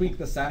have to tweak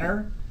the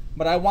center.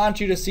 But I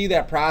want you to see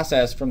that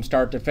process from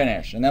start to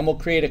finish. And then we'll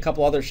create a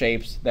couple other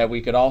shapes that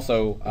we could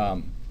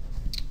also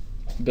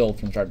build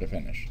from start to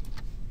finish.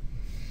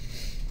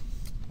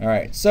 All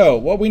right, so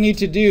what we need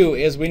to do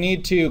is we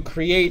need to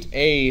create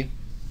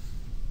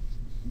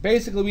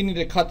basically we need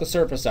to cut the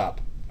surface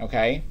up,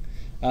 okay?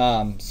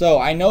 So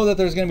I know that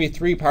there's going to be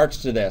 3 parts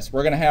to this.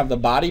 We're going to have the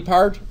body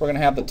part, we're going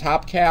to have the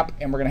top cap,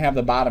 and we're going to have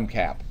the bottom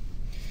cap.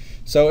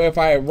 So if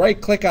I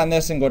right-click on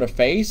this and go to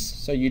face,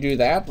 so you do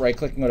that,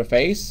 right-click and go to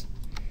face,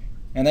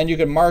 and then you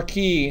can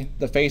marquee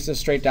the faces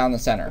straight down the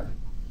center.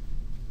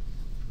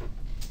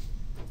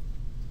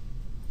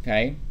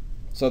 Okay,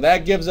 so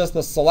that gives us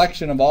the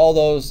selection of all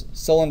those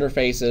cylinder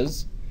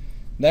faces.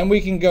 Then we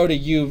can go to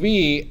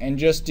UV and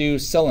just do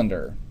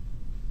cylinder.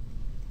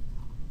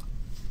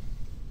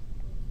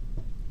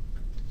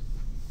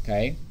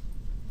 Okay.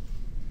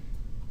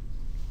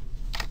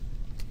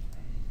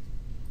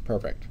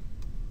 Perfect.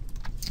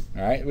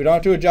 All right, we don't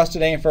have to adjust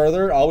it any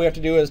further. All we have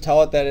to do is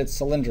tell it that it's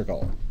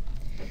cylindrical.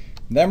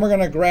 Then we're going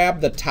to grab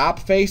the top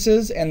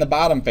faces and the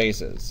bottom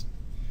faces.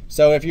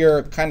 So if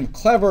you're kind of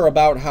clever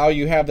about how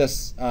you have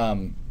this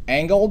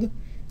angled,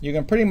 you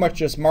can pretty much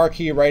just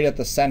marquee right at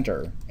the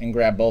center and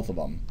grab both of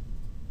them.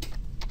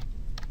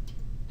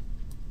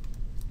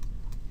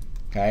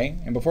 Okay,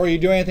 and before you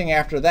do anything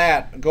after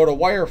that, go to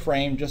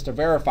wireframe just to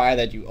verify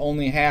that you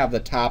only have the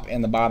top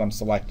and the bottom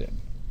selected.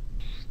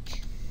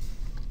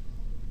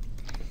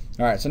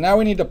 All right, so now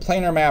we need to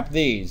planar map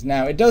these.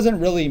 Now it doesn't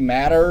really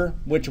matter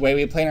which way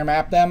we planar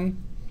map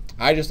them.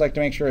 I just like to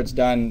make sure it's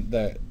done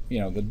the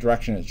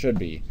direction it should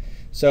be.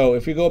 So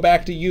if we go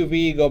back to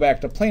UV, go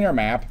back to planar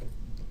map,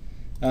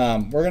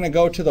 we're going to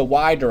go to the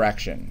Y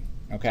direction.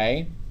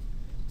 Okay,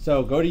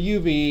 so go to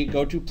UV,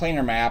 go to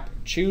planar map,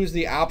 choose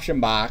the option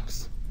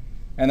box,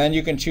 and then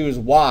you can choose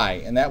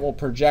Y, and that will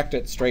project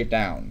it straight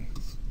down.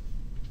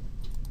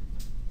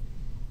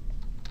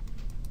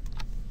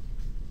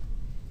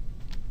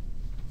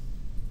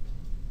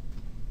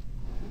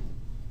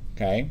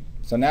 Okay,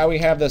 so now we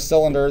have this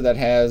cylinder that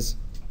has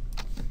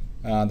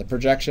the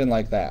projection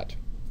like that.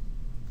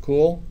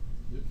 Cool?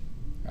 Yep.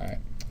 All right,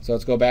 so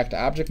let's go back to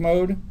object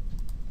mode.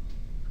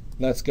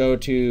 Let's go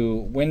to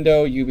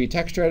Window, UV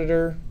Texture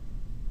Editor.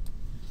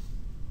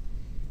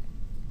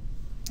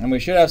 And we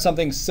should have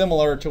something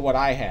similar to what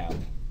I have.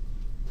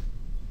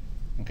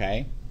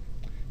 Okay,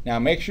 now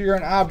make sure you're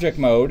in object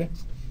mode,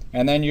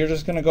 and then you're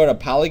just going to go to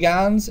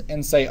Polygons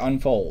and say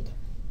Unfold.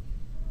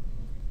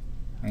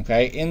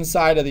 Okay,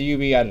 inside of the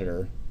UV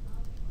editor.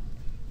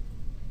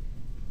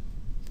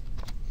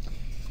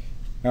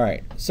 All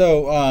right,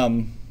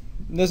 so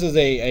this is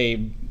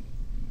a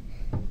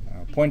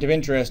point of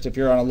interest if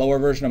you're on a lower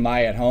version of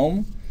Maya at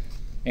home.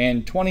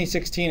 In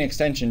 2016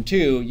 extension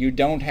 2, you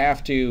don't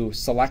have to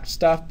select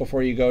stuff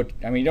before you go,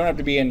 you don't have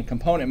to be in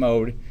component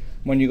mode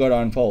when you go to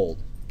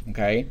unfold,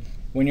 okay?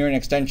 When you're in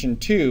extension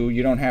 2,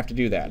 you don't have to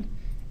do that.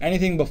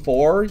 Anything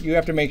before, you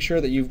have to make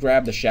sure that you've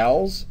grabbed the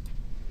shells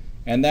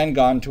and then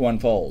gone to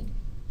unfold.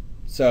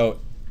 So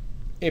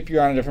if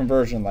you're on a different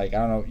version, like,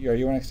 I don't know, are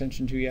you on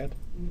extension 2 yet?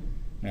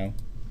 No?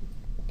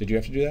 Did you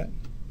have to do that?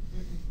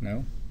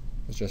 No?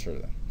 It's just her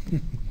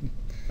then.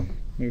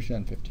 Maybe she's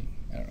on 15,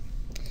 I don't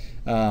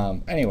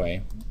know.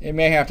 Anyway, it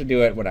may have to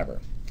do it,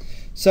 whatever.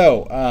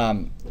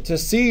 So to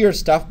see your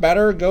stuff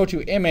better, go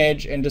to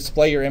Image and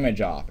display your image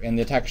off in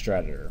the texture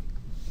editor.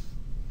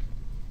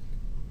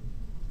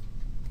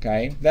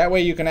 Okay, that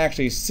way you can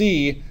actually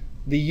see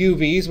the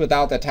UVs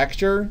without the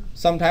texture.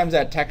 Sometimes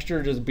that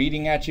texture just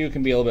beating at you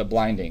can be a little bit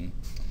blinding.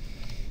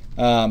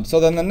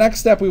 So then the next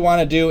step we want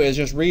to do is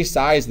just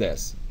resize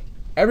this.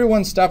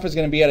 Everyone's stuff is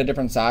going to be at a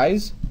different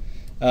size.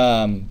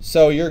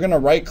 So you're going to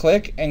right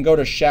click and go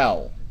to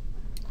Shell.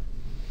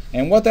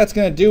 And what that's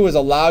going to do is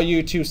allow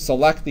you to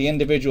select the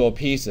individual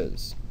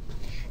pieces.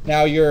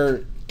 Now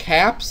your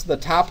caps, the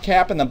top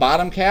cap and the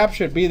bottom cap,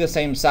 should be the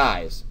same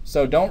size.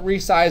 So don't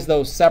resize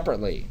those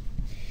separately.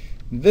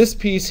 This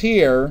piece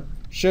here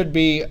should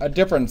be a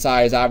different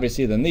size,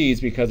 obviously, than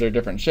these because they're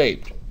different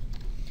shaped.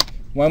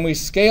 When we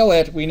scale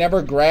it, we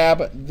never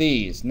grab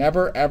these.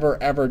 Never, ever,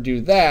 ever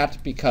do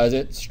that because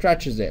it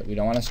stretches it. We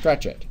don't want to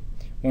stretch it.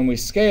 When we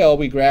scale,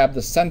 we grab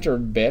the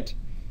centered bit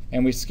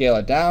and we scale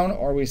it down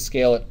or we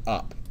scale it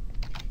up.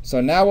 So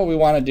now what we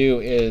want to do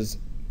is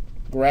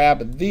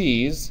grab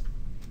these,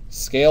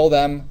 scale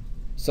them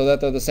so that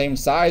they're the same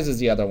size as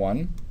the other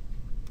one.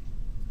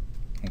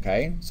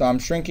 Okay, so I'm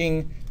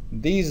shrinking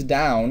these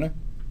down,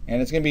 and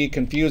it's going to be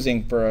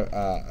confusing for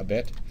a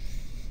bit.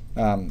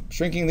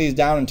 Shrinking these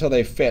down until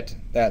they fit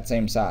that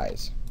same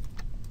size.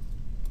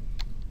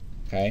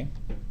 Okay.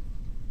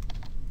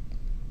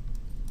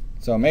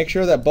 So make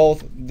sure that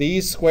both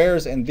these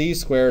squares and these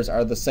squares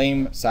are the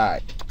same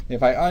size.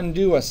 If I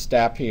undo a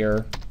step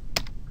here,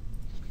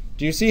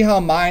 do you see how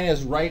mine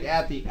is right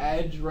at the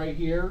edge right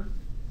here?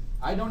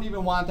 I don't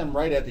even want them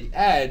right at the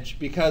edge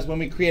because when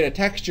we create a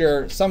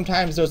texture,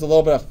 sometimes there's a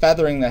little bit of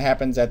feathering that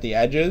happens at the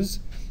edges.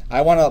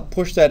 I want to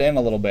push that in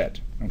a little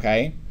bit,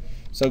 okay?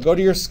 So go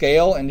to your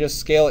scale and just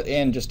scale it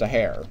in just a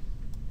hair.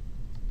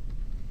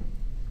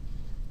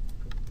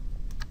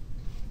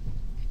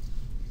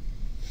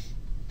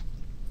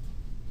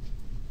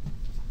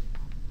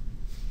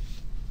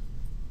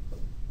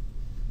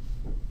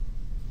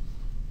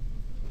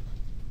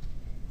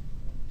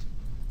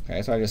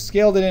 Okay, so I just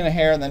scaled it in a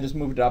hair and then just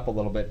moved it up a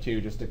little bit too,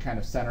 just to kind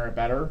of center it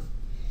better.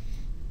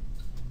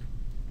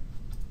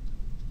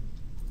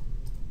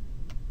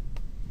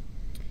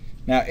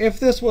 Now, if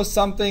this was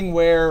something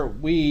where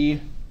we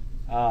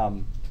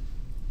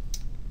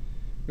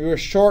were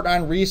short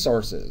on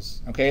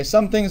resources, okay,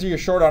 some things you're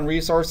short on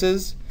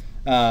resources.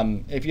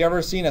 If you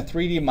ever seen a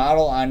 3D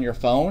model on your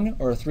phone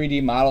or a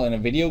 3D model in a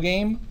video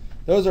game,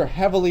 those are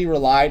heavily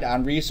relied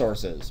on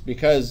resources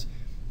because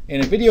in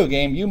a video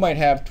game, you might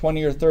have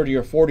 20 or 30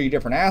 or 40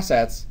 different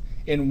assets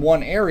in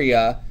one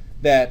area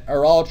that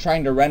are all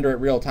trying to render it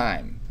real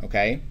time,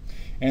 okay?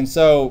 And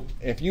so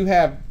if you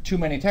have too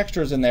many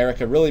textures in there, it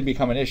could really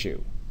become an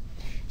issue.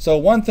 So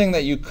one thing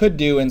that you could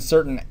do in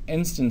certain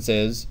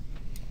instances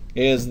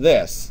is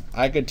this.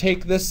 I could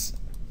take this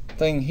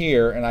thing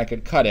here and I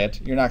could cut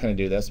it. You're not going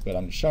to do this, but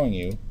I'm just showing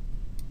you.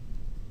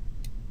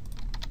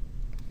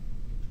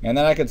 And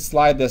then I could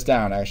slide this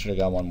down. I should have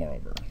gone one more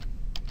over.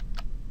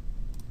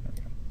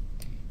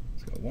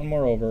 One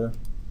more over,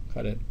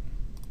 cut it.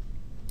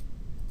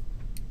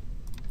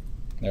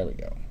 There we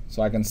go.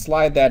 So I can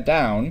slide that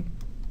down.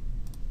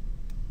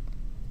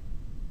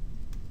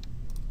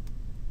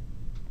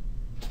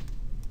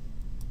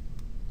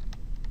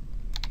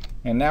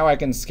 And now I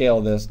can scale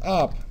this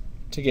up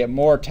to get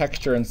more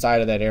texture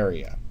inside of that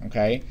area.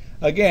 Okay.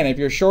 Again, if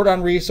you're short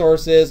on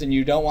resources and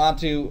you don't want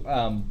to,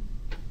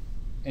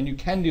 and you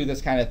can do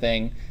this kind of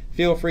thing,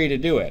 feel free to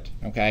do it.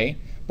 Okay.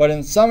 But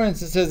in some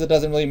instances, it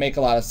doesn't really make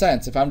a lot of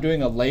sense. If I'm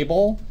doing a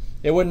label,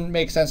 it wouldn't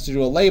make sense to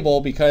do a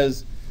label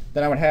because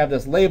then I would have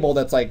this label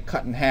that's like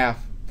cut in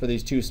half for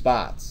these two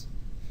spots.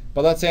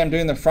 But let's say I'm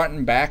doing the front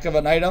and back of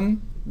an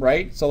item,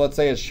 right? So let's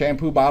say it's a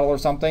shampoo bottle or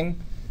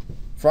something.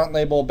 Front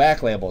label,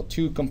 back label,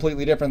 two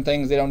completely different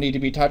things. They don't need to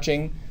be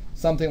touching.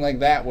 Something like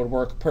that would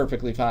work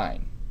perfectly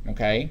fine,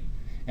 okay?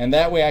 And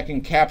that way I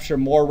can capture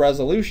more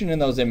resolution in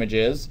those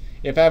images.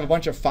 If I have a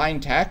bunch of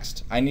fine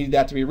text, I need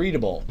that to be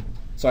readable.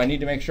 So I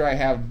need to make sure I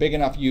have big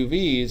enough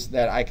UVs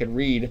that I can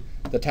read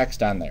the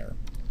text on there.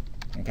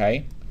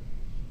 Okay?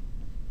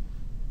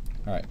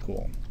 All right,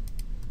 cool.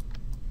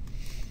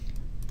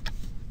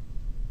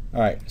 All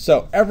right,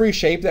 so every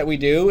shape that we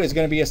do is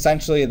going to be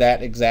essentially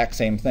that exact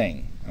same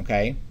thing.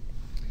 Okay?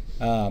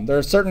 There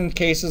are certain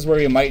cases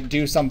where you might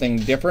do something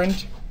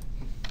different,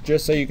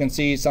 just so you can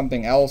see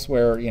something else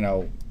where, you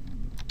know,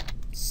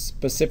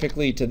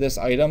 specifically to this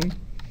item,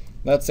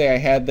 let's say I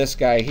had this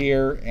guy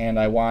here and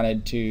I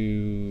wanted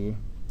to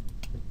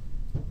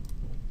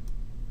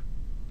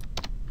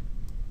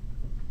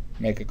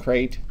make a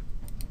crate.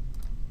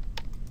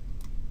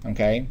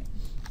 Okay,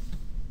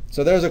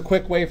 so there's a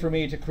quick way for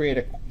me to create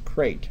a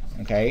crate.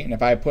 Okay, and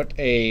if I put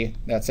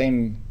that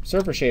same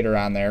surface shader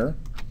on there,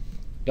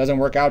 it doesn't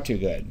work out too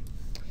good.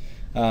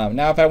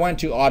 Now if I went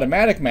to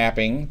automatic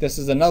mapping, this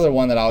is another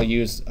one that I'll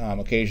use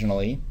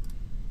occasionally.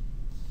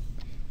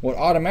 What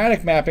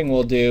automatic mapping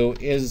will do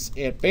is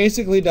it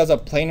basically does a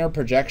planar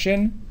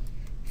projection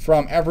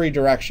from every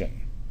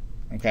direction.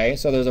 Okay,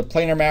 so there's a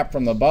planar map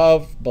from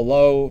above,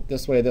 below,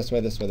 this way, this way,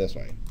 this way, this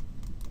way.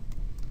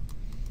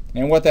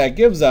 And what that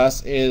gives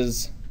us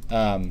is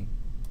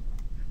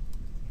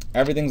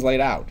everything's laid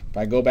out. If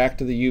I go back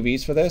to the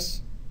UVs for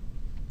this,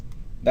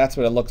 that's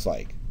what it looks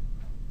like.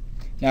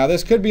 Now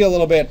this could be a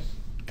little bit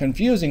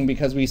confusing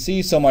because we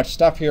see so much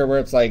stuff here where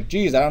it's like,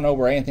 geez, I don't know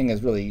where anything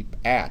is really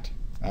at.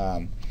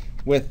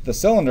 With the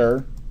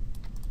cylinder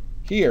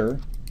here,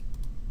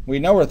 we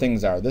know where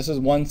things are. This is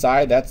one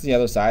side, that's the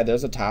other side,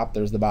 there's the top,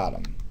 there's the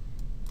bottom.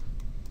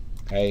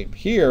 Okay,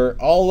 here,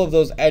 all of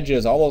those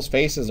edges, all those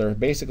faces are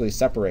basically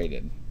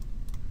separated.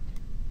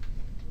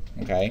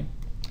 Okay,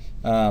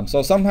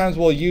 so sometimes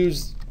we'll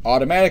use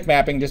automatic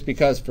mapping just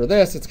because for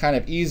this, it's kind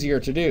of easier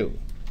to do.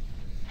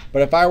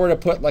 But if I were to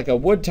put like a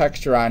wood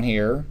texture on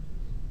here,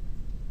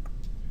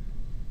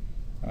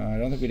 I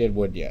don't think we did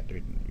wood yet. We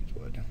didn't use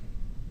wood.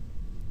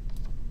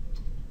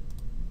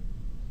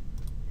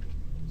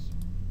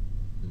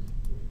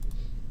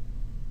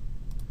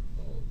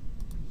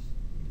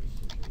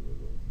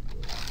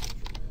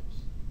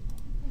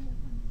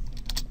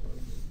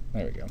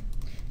 There we go.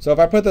 So if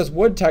I put this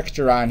wood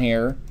texture on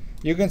here,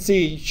 you can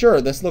see, sure,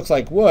 this looks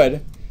like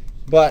wood,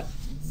 but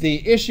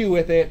the issue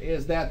with it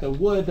is that the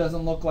wood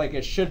doesn't look like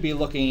it should be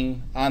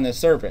looking on this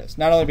surface.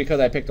 Not only because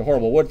I picked a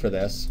horrible wood for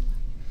this.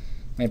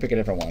 Let me pick a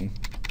different one.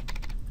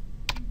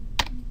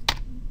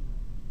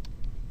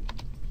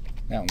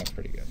 That one looks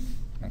pretty good.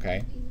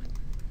 Okay.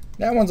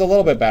 That one's a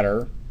little bit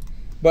better,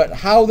 but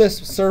how this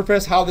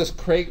surface, how this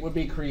crate would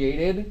be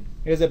created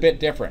is a bit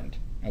different.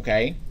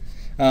 Okay.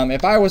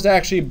 If I was to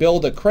actually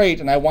build a crate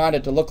and I wanted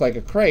it to look like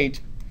a crate,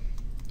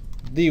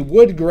 the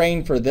wood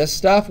grain for this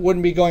stuff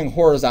wouldn't be going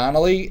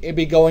horizontally, it'd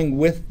be going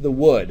with the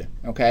wood.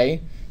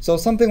 Okay, so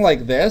something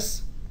like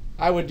this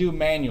I would do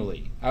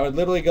manually. I would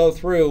literally go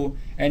through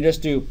and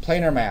just do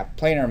planar map,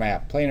 planar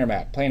map, planar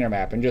map, planar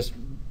map, and just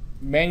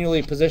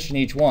manually position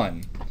each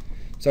one.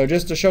 So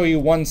just to show you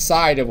one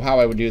side of how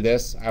I would do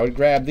this, I would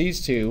grab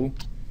these two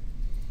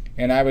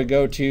and I would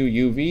go to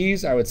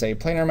UVs. I would say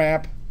planar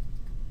map.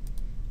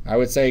 I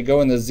would say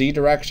go in the Z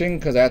direction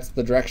because that's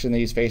the direction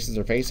these faces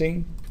are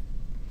facing.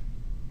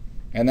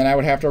 And then I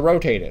would have to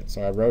rotate it.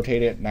 So I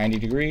rotate it 90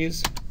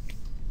 degrees.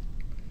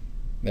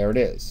 There it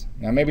is.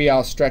 Now maybe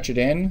I'll stretch it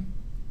in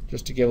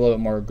just to give a little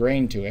bit more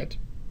grain to it.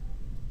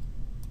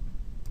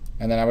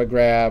 And then I would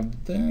grab,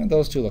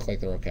 those two look like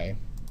they're okay.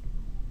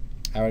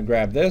 I would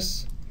grab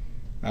this.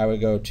 I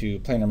would go to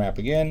planar map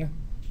again.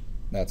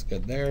 That's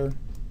good there.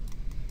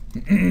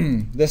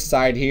 This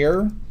side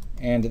here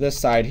and this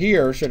side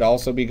here should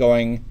also be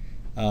going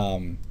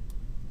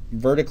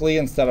vertically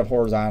instead of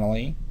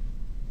horizontally.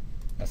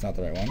 That's not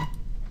the right one.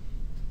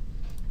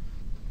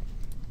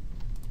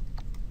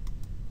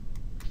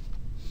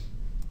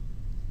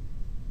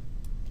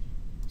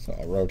 So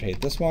I'll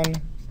rotate this one.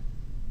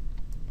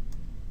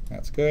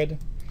 That's good.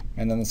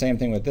 And then the same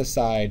thing with this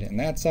side and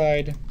that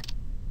side.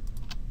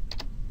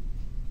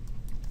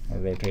 I'll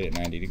rotate it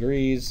 90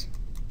 degrees.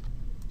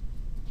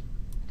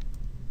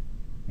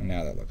 And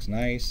now that looks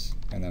nice.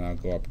 And then I'll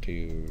go up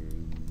to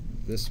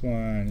this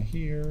one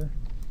here.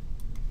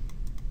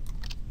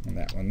 And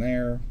that one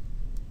there.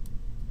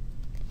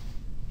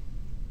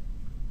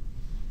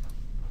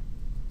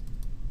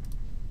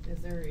 Is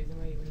there a reason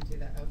why you wouldn't do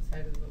the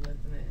outside of the lip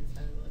and the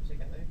inside of the lip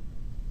together?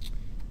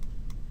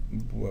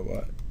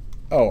 What?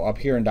 Oh, up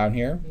here and down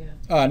here?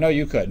 Yeah. No,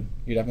 you could.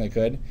 You definitely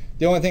could.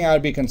 The only thing I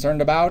would be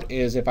concerned about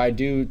is if I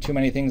do too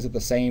many things at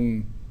the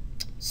same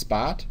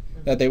spot,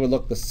 that they would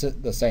look the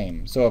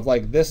same. So if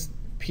like this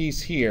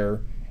piece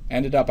here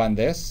ended up on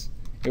this,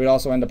 it would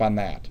also end up on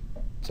that.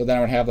 So then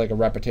I would have like a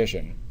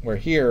repetition, where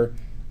here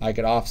I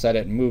could offset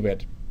it and move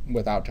it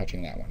without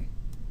touching that one.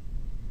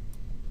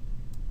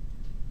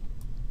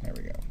 There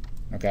we go.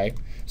 Okay,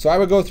 so I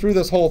would go through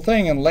this whole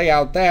thing and lay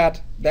out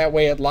that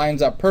way it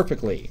lines up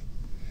perfectly.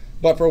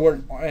 But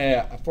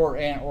for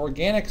an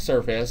organic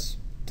surface,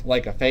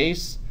 like a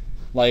face,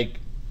 like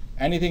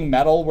anything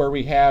metal where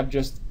we have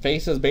just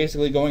faces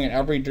basically going in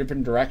every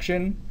different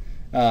direction,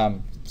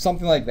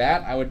 something like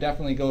that, I would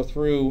definitely go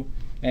through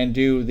and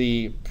do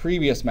the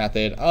previous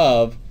method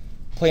of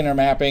planar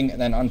mapping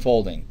and then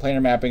unfolding,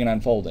 planar mapping and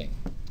unfolding.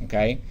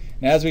 Okay,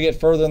 and as we get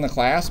further in the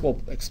class,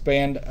 we'll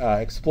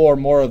explore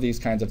more of these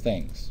kinds of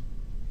things.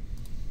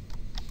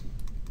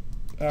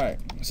 All right,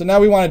 so now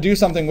we want to do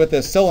something with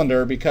this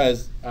cylinder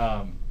because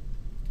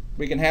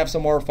we can have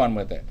some more fun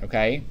with it.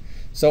 Okay,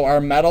 so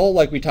our metal,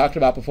 like we talked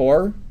about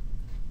before,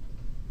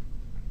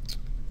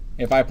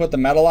 if I put the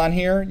metal on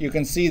here, you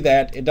can see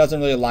that it doesn't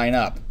really line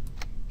up.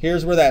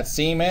 Here's where that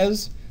seam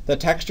is. The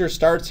texture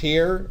starts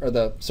here, or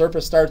the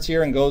surface starts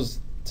here and goes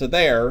to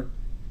there.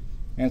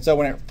 And so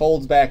when it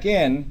folds back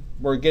in,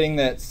 we're getting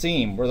that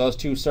seam where those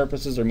two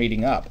surfaces are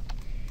meeting up.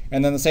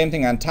 And then the same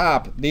thing on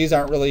top. These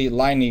aren't really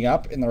lining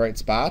up in the right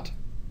spot.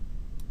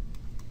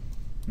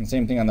 And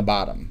same thing on the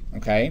bottom,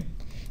 okay?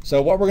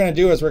 So what we're going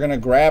to do is we're going to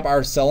grab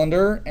our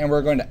cylinder and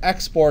we're going to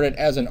export it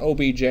as an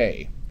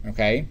OBJ,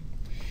 okay?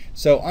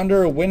 So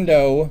under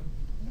Window,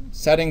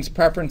 Settings,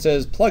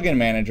 Preferences, Plugin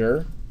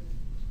Manager,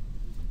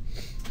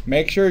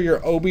 make sure your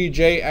OBJ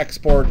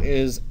export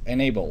is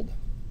enabled.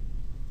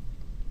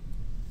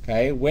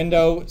 Okay,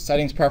 Window,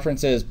 Settings,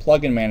 Preferences,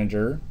 Plugin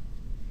Manager,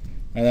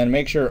 and then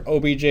make sure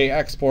OBJ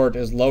export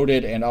is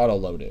loaded and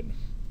auto-loaded.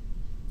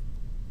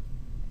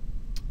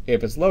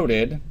 If it's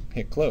loaded,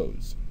 hit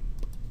close.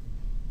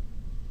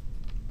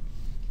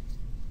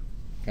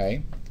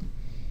 Okay.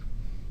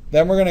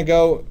 Then we're going to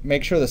go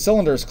make sure the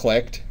cylinder's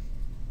clicked.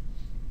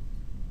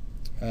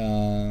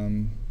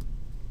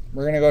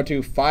 We're going to go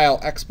to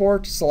File,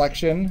 Export,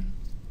 Selection,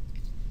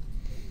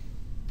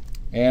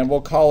 and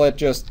we'll call it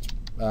just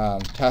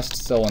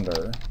Test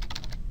Cylinder.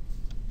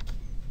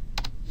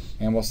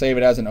 And we'll save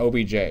it as an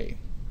OBJ.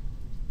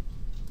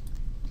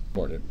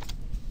 Exported.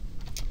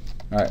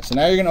 All right, so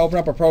now you're going to open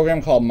up a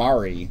program called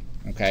Mari.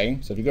 Okay,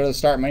 so if you go to the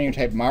Start menu,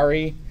 type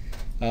Mari.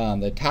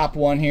 The top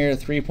one here,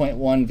 3.1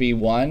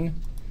 V1,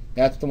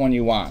 that's the one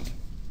you want.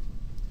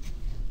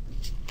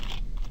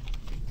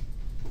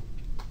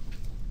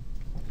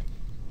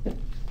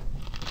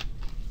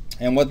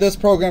 And what this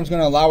program is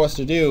going to allow us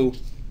to do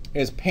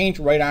is paint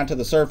right onto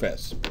the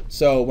surface.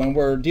 So when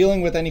we're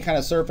dealing with any kind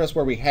of surface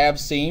where we have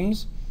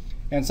seams,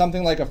 and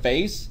something like a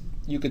face,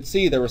 you could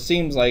see there were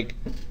seams like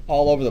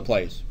all over the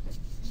place.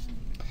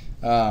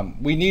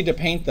 We need to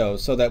paint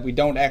those so that we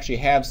don't actually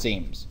have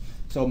seams.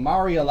 So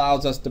Mari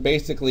allows us to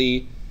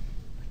basically,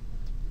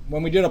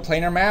 when we do a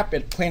planar map,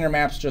 it planar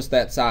maps just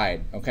that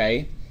side,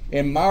 okay?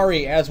 In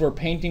Mari, as we're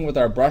painting with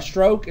our brush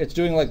stroke, it's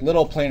doing like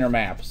little planar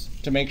maps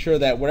to make sure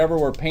that whatever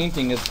we're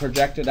painting is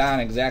projected on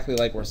exactly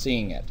like we're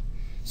seeing it.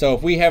 So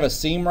if we have a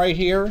seam right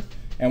here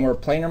and we're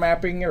planar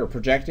mapping it or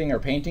projecting or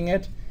painting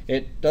it,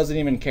 it doesn't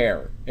even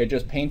care. It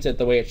just paints it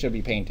the way it should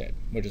be painted,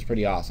 which is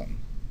pretty awesome.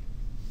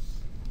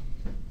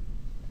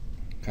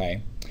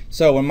 Okay,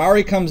 so when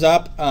Mari comes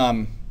up,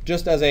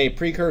 just as a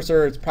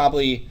precursor, it's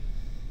probably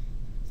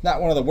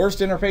not one of the worst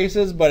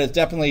interfaces, but it's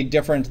definitely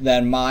different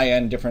than Maya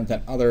and different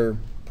than other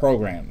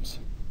programs.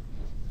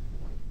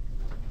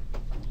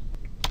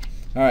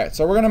 All right,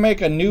 so we're going to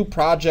make a new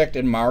project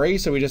in Mari,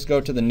 so we just go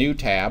to the New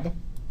tab.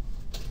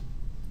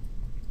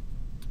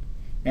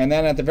 And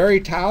then at the very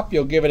top,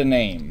 you'll give it a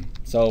name.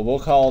 So we'll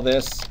call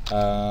this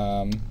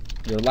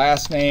your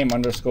last name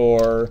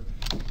 _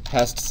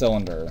 test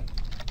cylinder.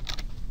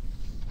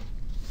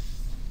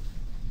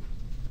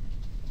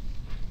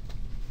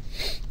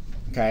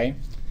 Okay.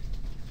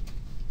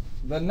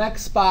 The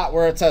next spot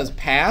where it says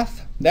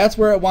path, that's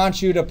where it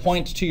wants you to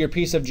point to your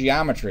piece of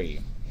geometry.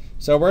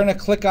 So we're going to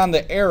click on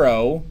the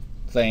arrow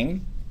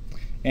thing,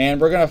 and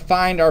we're going to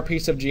find our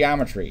piece of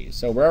geometry.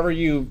 So wherever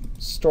you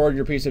stored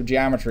your piece of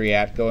geometry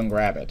at, go and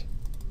grab it.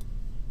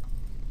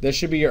 This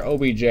should be your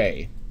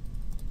OBJ.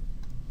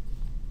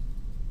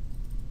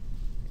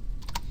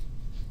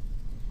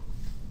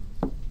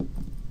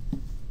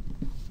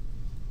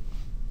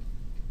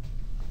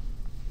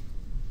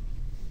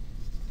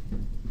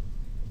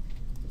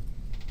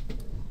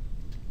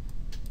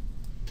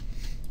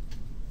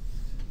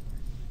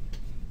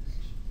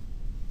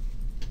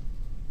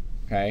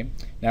 Okay.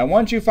 Now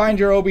once you find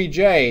your OBJ,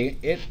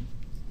 it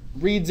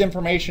reads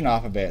information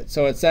off of it.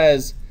 So it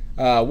says,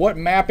 what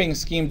mapping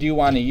scheme do you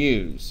want to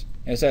use?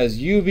 It says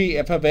UV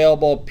if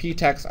available,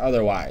 PTEX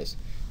otherwise.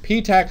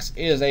 PTEX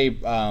is a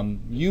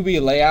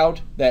UV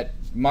layout that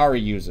Mari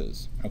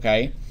uses.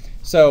 Okay.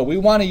 So we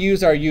want to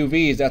use our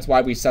UVs, that's why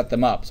we set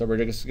them up. So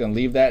we're just going to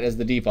leave that as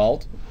the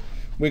default.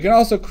 We can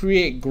also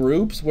create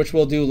groups, which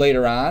we'll do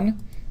later on,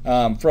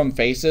 from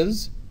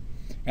faces.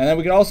 And then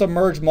we can also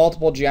merge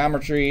multiple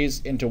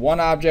geometries into one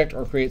object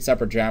or create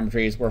separate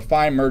geometries. We're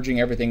fine merging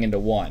everything into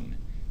one.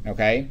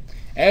 Okay?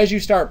 As you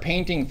start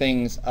painting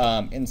things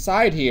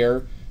inside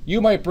here, you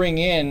might bring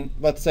in,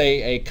 let's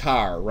say, a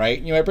car,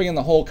 right? You might bring in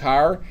the whole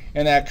car,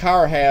 and that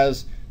car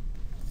has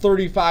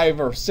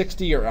 35 or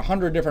 60 or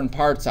 100 different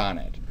parts on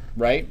it,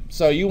 right?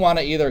 So you want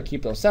to either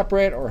keep those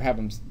separate or have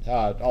them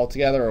all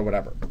together or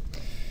whatever.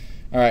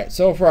 All right,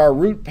 so for our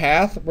root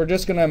path, we're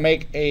just going to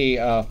make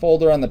a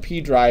folder on the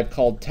P drive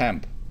called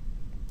temp.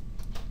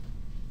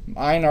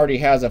 Mine already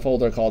has a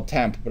folder called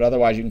temp, but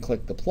otherwise you can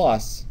click the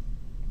plus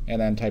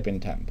and then type in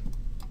temp.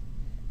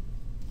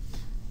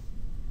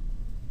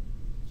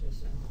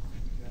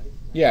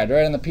 Yeah,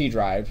 right on the P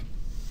drive.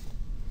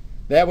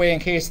 That way, in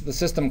case the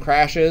system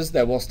crashes,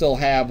 that we'll still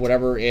have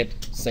whatever it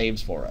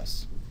saves for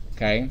us.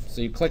 Okay,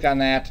 so you click on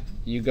that,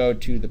 you go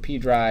to the P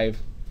drive,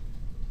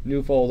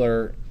 new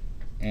folder,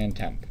 and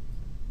temp.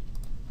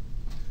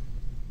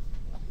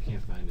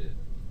 Can't find it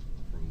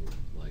from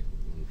like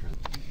when I'm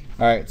trying.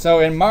 All right, so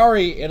in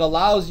Mari, it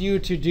allows you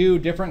to do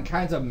different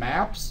kinds of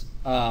maps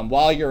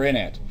while you're in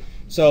it.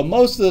 So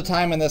most of the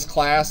time in this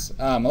class,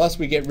 unless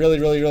we get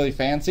really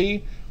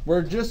fancy,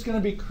 we're just going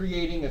to be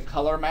creating a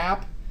color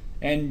map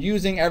and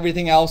using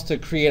everything else to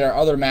create our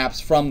other maps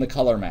from the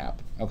color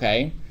map,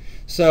 okay?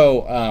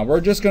 So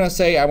we're just going to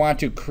say I want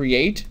to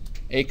create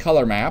a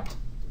color map.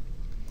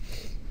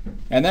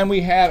 And then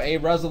we have a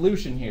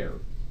resolution here.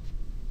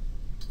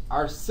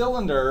 Our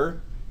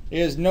cylinder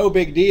is no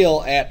big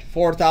deal at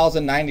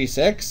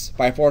 4096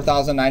 by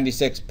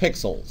 4096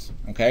 pixels.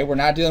 Okay, we're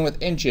not dealing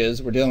with inches,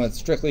 we're dealing with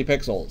strictly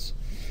pixels.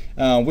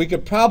 We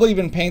could probably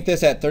even paint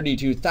this at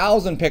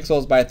 32,000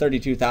 pixels by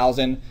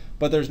 32,000,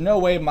 but there's no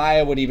way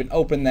Maya would even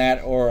open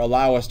that or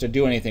allow us to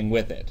do anything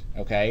with it.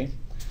 Okay,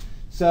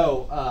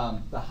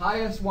 so the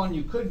highest one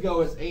you could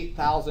go is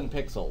 8,000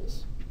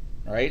 pixels.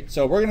 All right,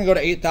 so we're going to go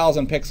to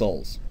 8,000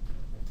 pixels.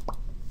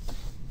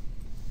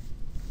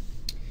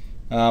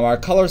 Our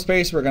color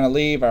space we're going to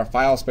leave, our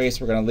file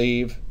space we're going to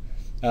leave.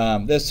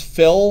 This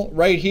fill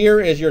right here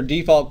is your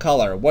default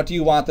color. What do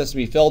you want this to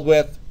be filled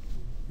with?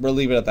 We'll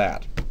leave it at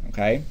that,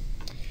 okay?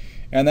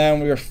 And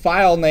then your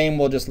file name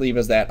we'll just leave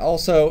as that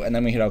also, and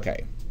then we hit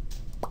OK.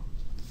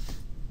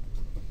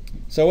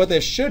 So what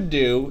this should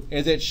do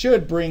is it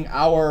should bring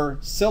our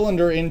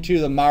cylinder into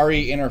the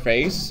Mari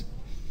interface.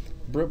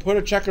 Put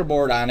a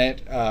checkerboard on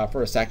it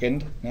for a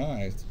second. No,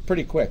 it's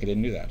pretty quick. I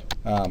didn't do that.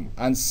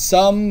 On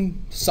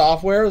some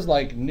softwares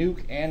like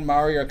Nuke and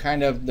Mari are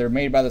they're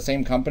made by the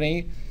same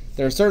company.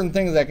 There are certain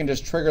things that can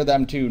just trigger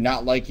them to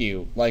not like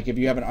you. Like if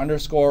you have an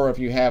underscore, if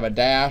you have a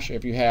dash,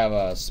 if you have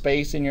a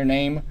space in your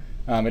name,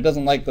 it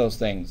doesn't like those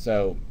things.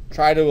 So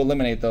try to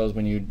eliminate those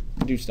when you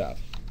do stuff.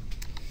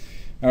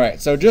 All right,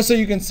 so just so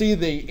you can see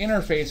the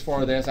interface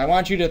for this, I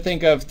want you to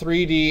think of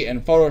 3D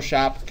and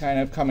Photoshop kind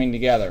of coming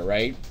together,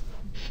 right?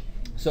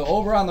 So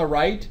over on the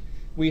right,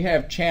 we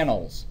have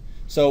channels.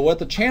 So what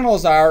the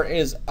channels are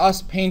is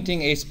us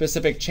painting a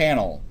specific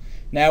channel.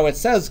 Now it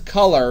says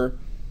color,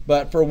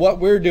 but for what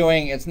we're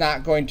doing, it's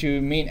not going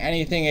to mean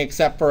anything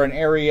except for an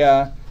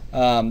area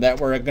that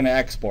we're going to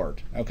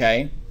export.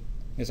 Okay?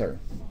 Yes, sir.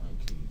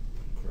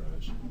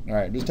 All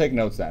right, just take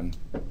notes then.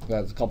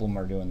 That's a couple of them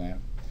are doing that.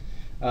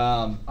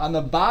 On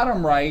the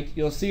bottom right,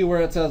 you'll see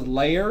where it says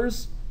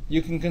layers.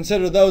 You can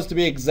consider those to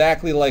be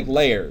exactly like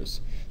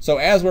layers. So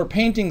as we're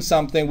painting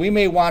something, we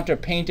may want to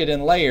paint it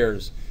in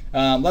layers.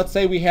 Let's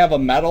say we have a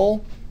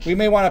metal. We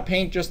may want to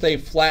paint just a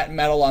flat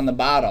metal on the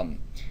bottom.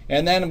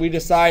 And then we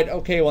decide,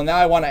 okay, well now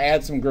I want to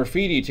add some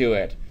graffiti to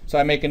it. So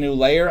I make a new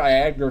layer, I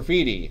add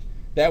graffiti.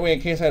 That way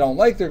in case I don't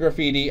like the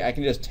graffiti, I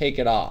can just take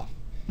it off.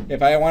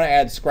 If I want to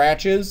add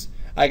scratches,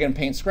 I can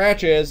paint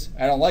scratches.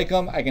 I don't like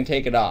them, I can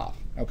take it off.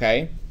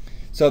 Okay?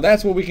 So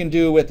that's what we can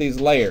do with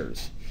these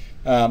layers.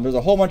 There's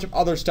a whole bunch of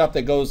other stuff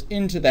that goes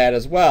into that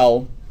as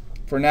well.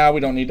 For now, we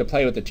don't need to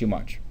play with it too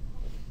much.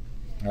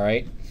 All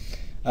right.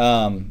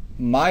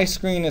 My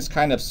screen is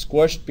kind of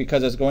squished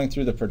because it's going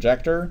through the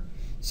projector.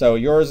 So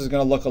yours is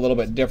going to look a little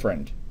bit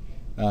different.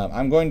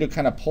 I'm going to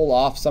kind of pull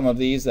off some of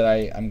these that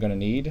I'm going to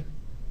need.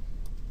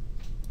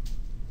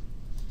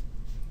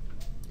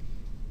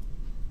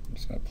 I'm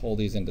just going to pull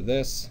these into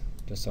this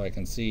just so I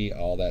can see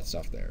all that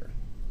stuff there.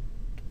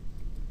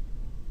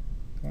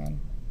 Come on.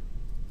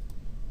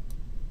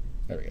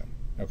 There we go.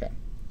 Okay.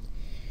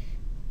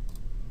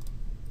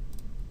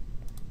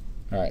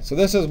 All right, so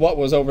this is what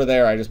was over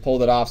there. I just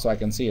pulled it off so I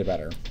can see it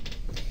better.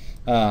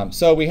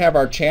 So we have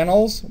our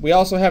channels. We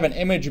also have an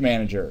image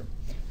manager.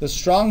 The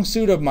strong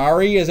suit of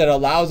Mari is it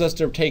allows us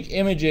to take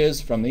images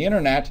from the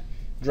internet,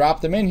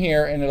 drop them in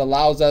here, and it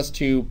allows us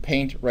to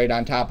paint right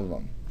on top of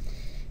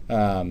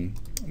them.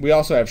 We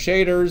also have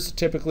shaders.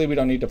 Typically, we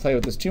don't need to play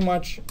with this too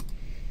much.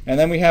 And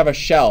then we have a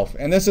shelf,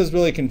 and this is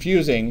really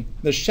confusing.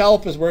 The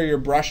shelf is where your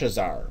brushes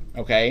are,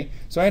 okay?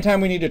 So anytime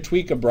we need to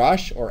tweak a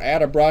brush or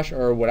add a brush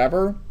or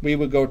whatever, we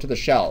would go to the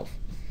shelf.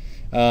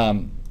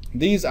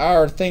 These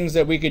are things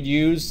that we could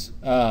use.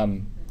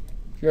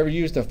 If you ever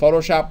used a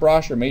Photoshop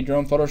brush or made your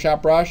own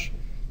Photoshop brush,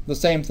 the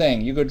same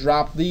thing. You could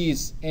drop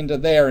these into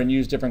there and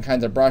use different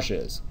kinds of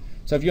brushes.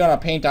 So if you want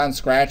to paint on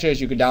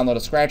scratches, you could download a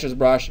scratches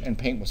brush and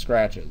paint with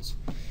scratches.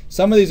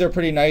 Some of these are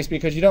pretty nice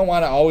because you don't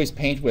want to always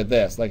paint with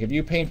this. Like if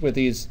you paint with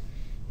these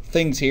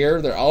things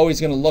here, they're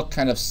always going to look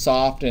kind of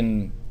soft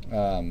and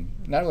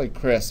not really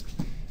crisp.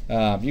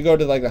 You go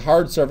to like the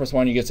hard surface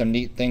one, you get some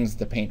neat things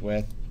to paint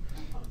with.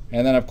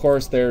 And then of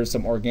course there's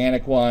some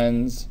organic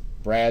ones,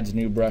 Brad's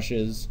new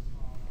brushes.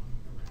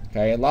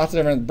 Okay, lots of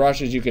different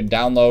brushes you could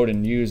download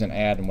and use and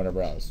add and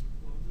whatever else.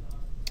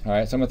 All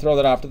right, so I'm going to throw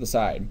that off to the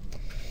side.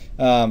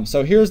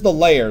 So here's the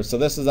layers. So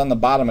this is on the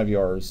bottom of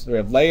yours. So we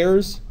have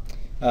layers.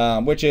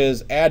 Which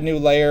is add new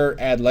layer,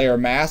 add layer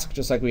mask,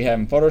 just like we have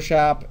in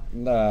Photoshop,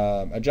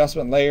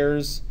 adjustment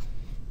layers,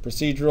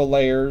 procedural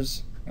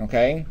layers,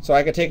 okay? So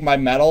I could take my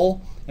metal,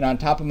 and on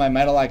top of my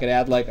metal I could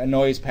add like a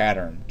noise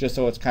pattern, just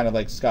so it's kind of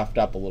like scuffed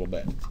up a little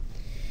bit.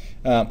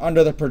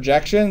 Under the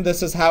projection,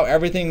 this is how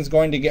everything's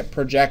going to get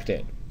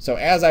projected. So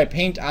as I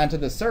paint onto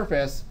the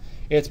surface,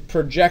 it's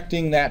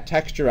projecting that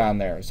texture on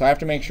there. So I have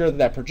to make sure that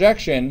that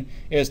projection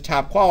is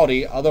top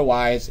quality,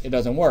 otherwise it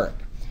doesn't work.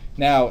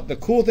 Now, the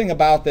cool thing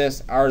about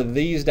this are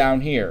these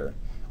down here.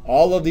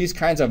 All of these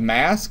kinds of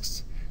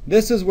masks,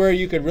 this is where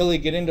you could really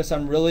get into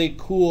some really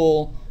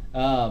cool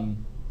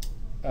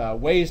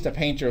ways to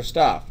paint your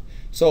stuff.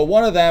 So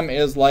one of them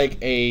is like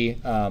a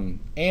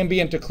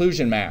ambient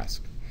occlusion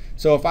mask.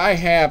 So if I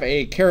have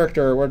a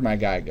character, where'd my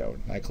guy go?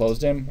 I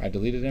closed him, I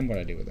deleted him, what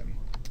did I do with him?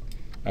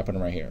 I put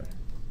him right here.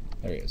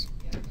 There he is.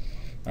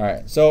 All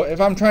right, so if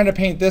I'm trying to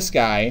paint this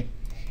guy,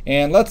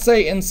 and let's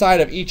say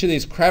inside of each of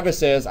these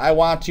crevices, I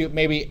want to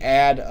maybe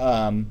add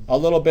a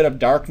little bit of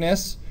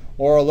darkness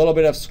or a little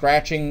bit of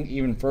scratching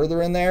even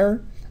further in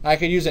there, I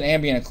could use an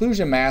ambient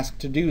occlusion mask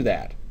to do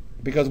that.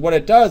 Because what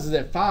it does is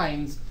it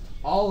finds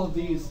all of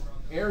these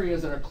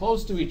areas that are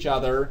close to each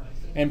other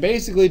and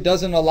basically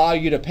doesn't allow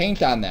you to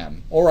paint on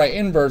them. Or I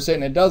inverse it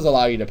and it does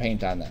allow you to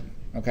paint on them.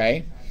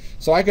 Okay?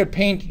 So I could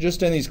paint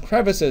just in these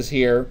crevices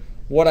here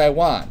what I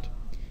want.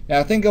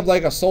 Now think of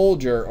like a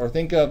soldier, or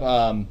think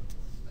of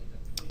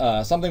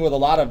something with a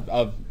lot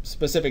of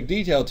specific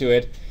detail to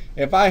it.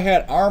 If I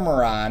had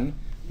armor on,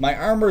 my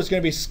armor is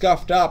going to be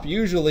scuffed up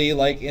usually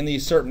like in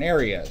these certain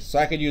areas. So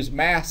I could use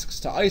masks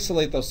to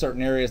isolate those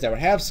certain areas that would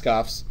have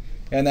scuffs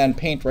and then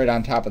paint right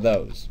on top of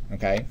those.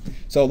 Okay,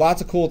 so lots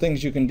of cool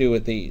things you can do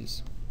with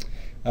these.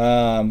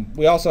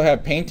 We also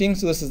have painting,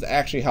 so this is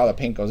actually how the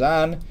paint goes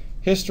on,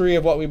 history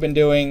of what we've been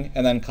doing,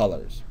 and then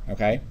colors.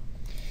 Okay,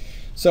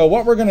 so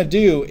what we're going to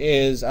do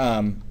is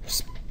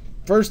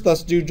first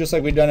let's do just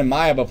like we've done in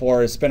Maya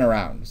before, is spin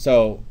around.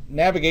 So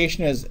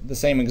navigation is the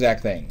same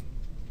exact thing.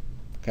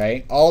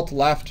 Okay, Alt,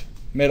 left,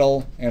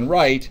 middle, and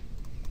right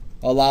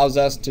allows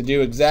us to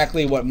do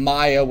exactly what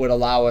Maya would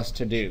allow us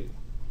to do.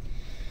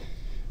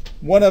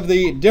 One of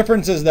the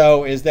differences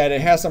though is that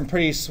it has some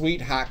pretty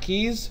sweet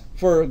hotkeys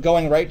for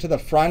going right to the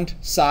front,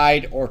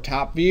 side, or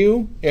top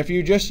view. If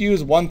you just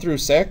use 1 through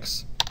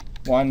 6,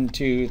 1,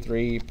 2,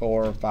 3,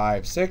 4,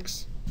 5,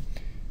 6,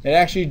 it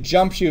actually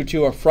jumps you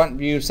to a front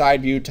view,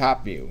 side view,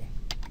 top view.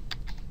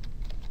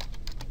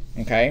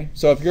 Okay,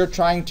 so if you're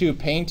trying to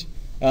paint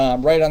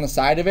right on the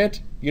side of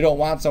it, you don't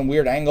want some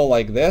weird angle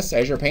like this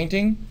as you're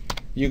painting,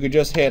 you could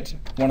just hit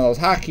one of those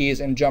hotkeys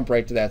and jump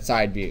right to that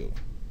side view.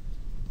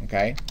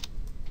 Okay.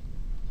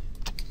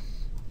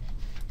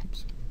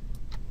 Oops.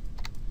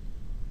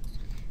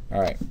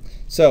 All right,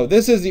 so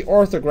this is the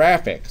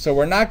orthographic. So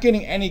we're not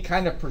getting any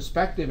kind of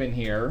perspective in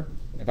here.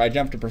 If I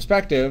jump to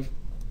perspective,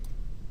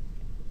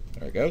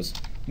 there it goes,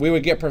 we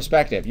would get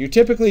perspective. You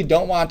typically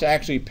don't want to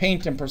actually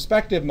paint in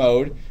perspective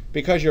mode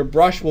because your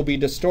brush will be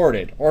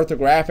distorted.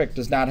 Orthographic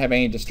does not have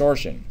any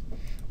distortion.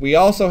 We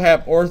also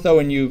have ortho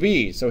and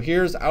UV. So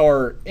here's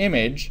our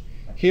image,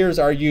 here's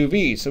our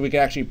UV, so we can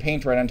actually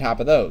paint right on top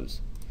of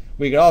those.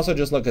 We could also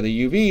just look at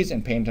the UVs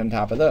and paint on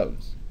top of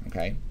those.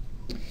 Okay.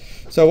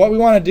 So what we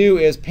want to do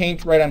is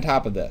paint right on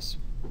top of this.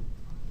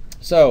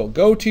 So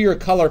go to your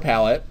color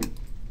palette,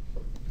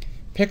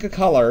 pick a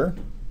color,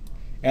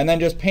 and then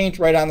just paint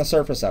right on the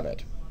surface of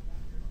it.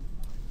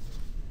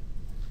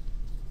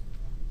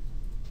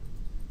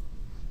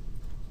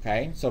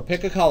 Okay, so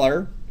pick a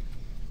color,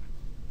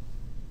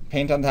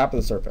 paint on top of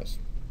the surface.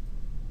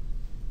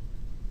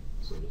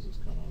 So this is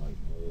kind of like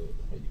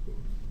how you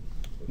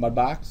go?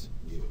 Mudbox?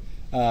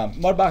 Yeah.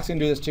 Mudbox can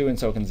do this too, and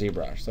so can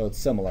ZBrush, so it's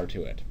similar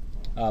to it.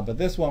 But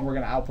this one, we're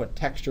going to output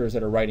textures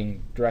that are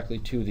writing directly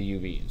to the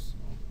UVs.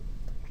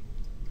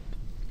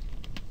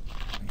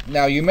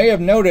 Now, you may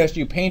have noticed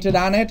you painted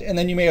on it, and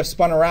then you may have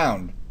spun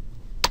around.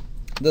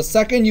 The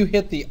second you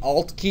hit the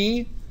Alt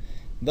key,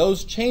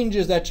 those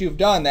changes that you've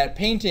done, that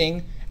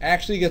painting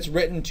actually gets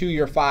written to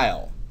your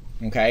file.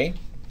 Okay?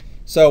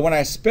 So when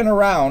I spin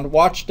around,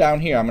 watch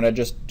down here. I'm going to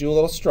just do a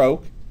little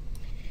stroke.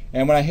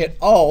 And when I hit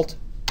Alt,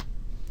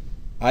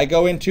 I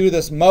go into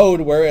this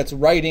mode where it's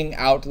writing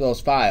out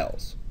those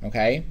files.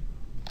 Okay?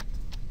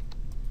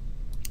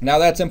 Now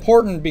that's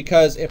important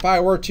because if I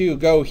were to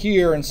go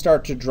here and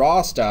start to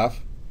draw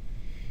stuff,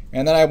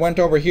 and then I went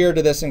over here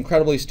to this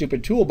incredibly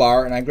stupid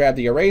toolbar and I grabbed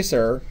the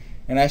eraser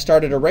and I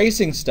started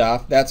erasing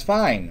stuff, that's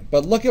fine.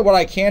 But look at what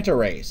I can't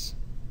erase.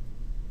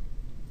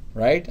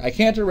 Right? I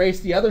can't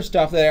erase the other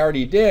stuff that I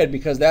already did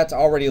because that's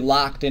already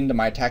locked into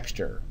my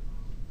texture.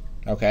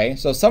 Okay?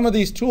 So some of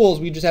these tools,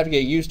 we just have to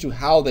get used to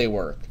how they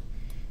work.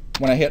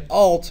 When I hit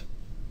Alt,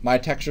 my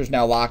texture is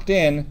now locked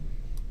in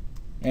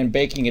and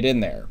baking it in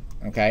there.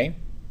 Okay?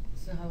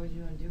 So how would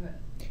you undo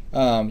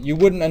it? You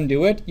wouldn't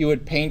undo it. You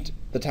would paint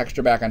the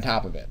texture back on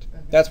top of it.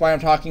 Okay. That's why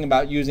I'm talking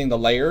about using the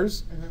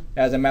layers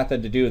as a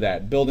method to do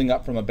that, building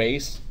up from a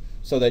base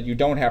so that you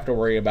don't have to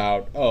worry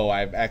about, oh,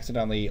 I've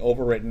accidentally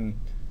overwritten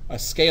a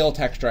scale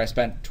texture I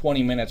spent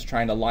 20 minutes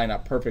trying to line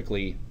up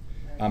perfectly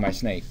on my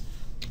snake.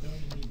 Don't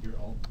you need your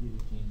Alt key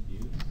to change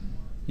views?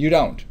 You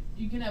don't.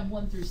 You can have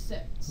 1 through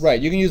 6.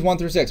 Right, you can use 1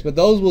 through 6, but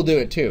those will do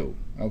it too.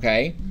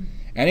 Okay?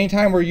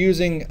 Anytime we're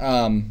using,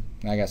 I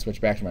gotta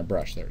switch back to my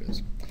brush, there it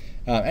is.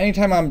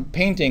 Anytime I'm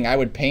painting, I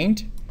would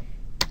paint,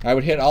 I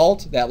would hit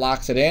Alt, that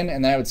locks it in,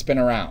 and then I would spin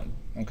around.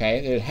 Okay?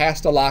 It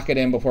has to lock it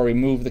in before we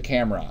move the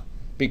camera,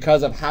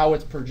 because of how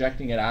it's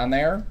projecting it on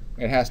there.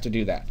 It has to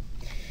do that.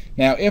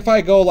 Now if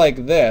I go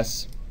like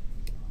this,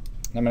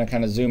 I'm going to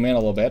kind of zoom in a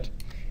little bit,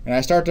 and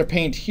I start to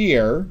paint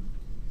here,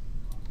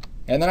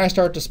 and then I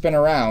start to spin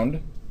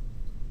around,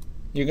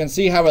 you can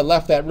see how it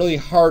left that really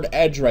hard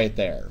edge right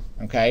there.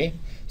 Okay?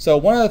 So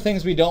one of the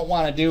things we don't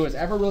want to do is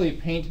ever really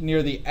paint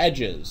near the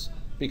edges,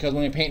 because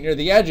when we paint near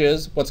the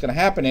edges, what's going to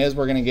happen is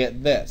we're going to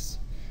get this.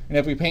 And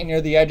if we paint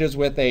near the edges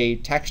with a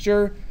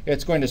texture,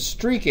 it's going to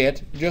streak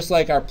it just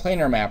like our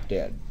planar map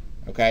did.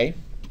 Okay?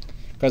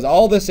 Because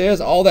all this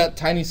is, all that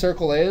tiny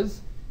circle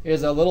is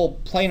a little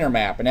planar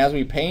map. And as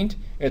we paint,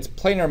 it's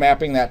planar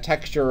mapping that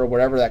texture or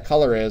whatever that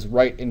color is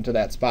right into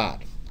that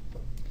spot.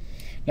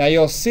 Now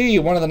you'll see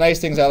one of the nice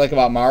things I like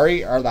about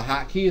Mari are the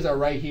hotkeys are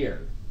right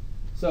here.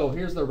 So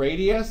here's the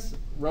radius,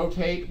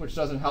 rotate, which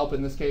doesn't help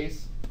in this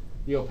case,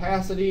 the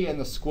opacity, and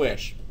the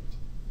squish.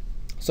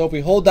 So if we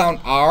hold down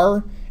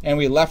R and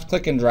we left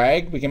click and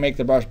drag, we can make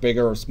the brush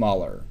bigger or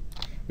smaller.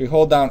 We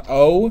hold down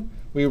O,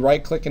 we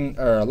right click and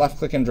or left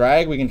click and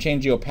drag, we can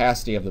change the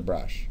opacity of the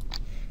brush.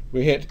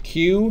 We hit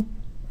Q,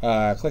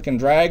 click and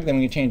drag, then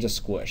we can change the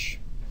squish.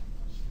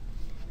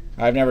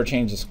 I've never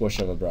changed the squish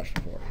of a brush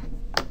before.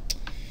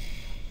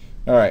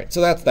 All right,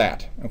 so that's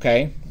that.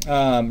 Okay.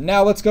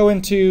 Now let's go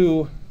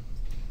into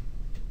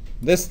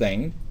this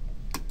thing,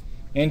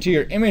 into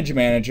your image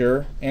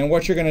manager, and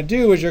what you're going to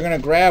do is you're going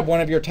to grab one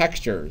of your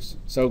textures.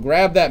 So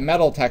grab that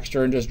metal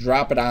texture and just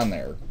drop it on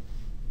there.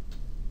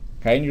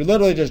 Okay, and you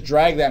literally just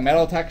drag that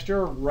metal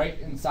texture right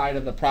inside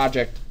of the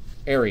project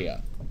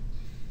area.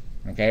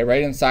 Okay,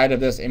 right inside of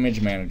this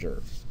image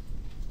manager.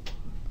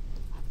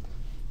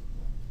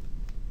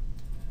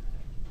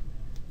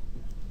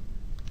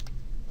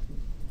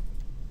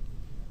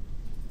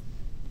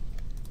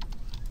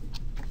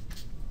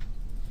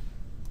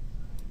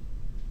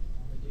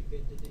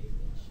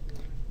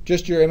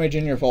 Just your image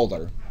in your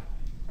folder.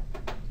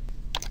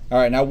 All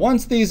right, now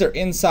once these are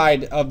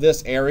inside of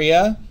this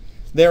area,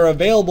 they're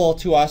available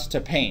to us to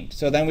paint.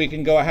 So then we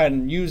can go ahead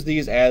and use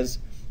these as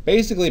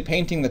basically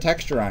painting the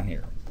texture on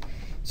here.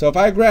 So if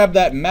I grab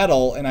that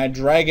metal and I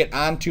drag it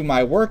onto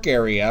my work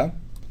area,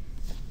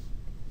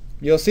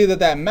 you'll see that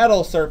that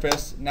metal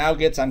surface now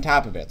gets on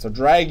top of it. So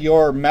drag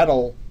your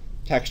metal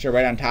texture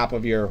right on top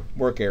of your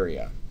work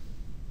area.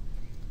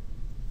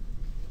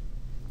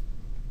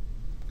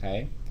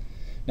 Okay.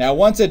 Now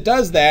once it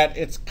does that,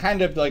 it's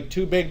kind of like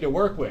too big to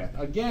work with.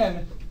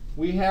 Again,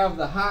 we have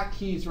the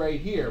hotkeys right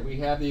here. We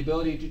have the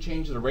ability to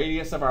change the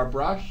radius of our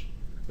brush,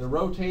 the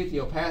rotate, the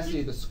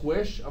opacity, the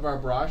squish of our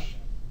brush.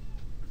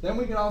 Then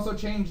we can also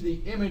change the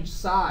image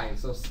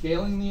size. So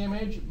scaling the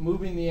image,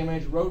 moving the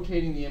image,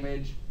 rotating the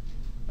image,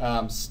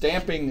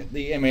 stamping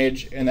the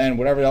image, and then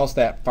whatever else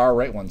that far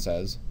right one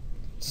says.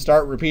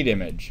 Start repeat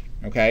image.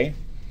 Okay?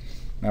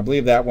 And I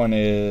believe that one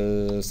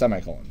is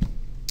semicolon.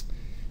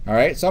 All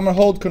right, so I'm going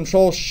to hold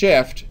Control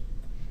Shift.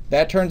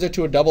 That turns it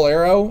to a double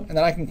arrow, and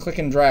then I can click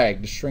and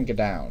drag to shrink it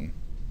down.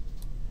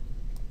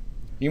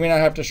 You may not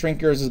have to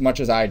shrink yours as much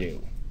as I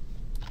do.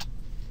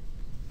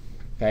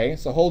 Okay,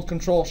 so hold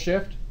Control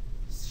Shift,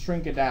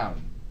 shrink it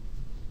down.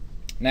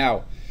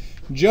 Now,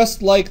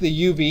 just like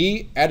the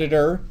UV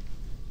editor,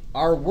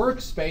 our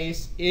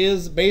workspace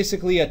is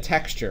basically a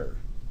texture.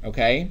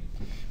 Okay,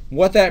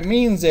 what that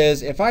means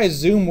is if I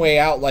zoom way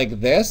out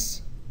like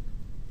this,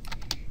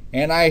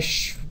 and I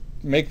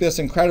make this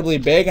incredibly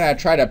big and I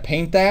try to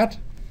paint that,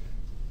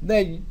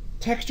 the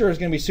texture is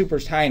going to be super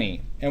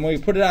tiny. And when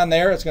we put it on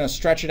there, it's going to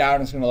stretch it out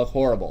and it's going to look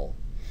horrible.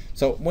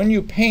 So when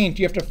you paint,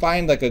 you have to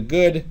find like a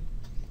good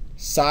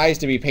size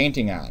to be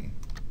painting on.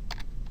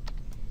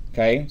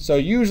 Okay, so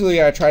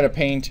usually I try to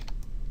paint,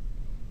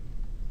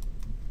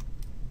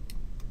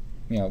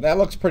 you know, that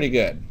looks pretty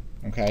good.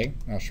 Okay,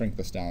 I'll shrink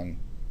this down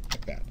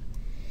like that.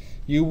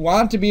 You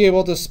want to be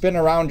able to spin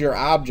around your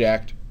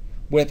object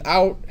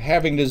without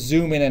having to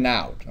zoom in and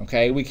out.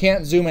 Okay, we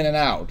can't zoom in and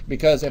out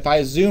because if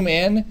I zoom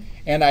in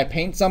and I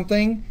paint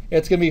something,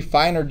 it's going to be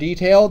finer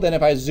detail than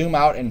if I zoom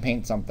out and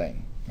paint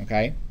something.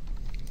 Okay,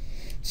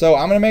 so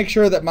I'm going to make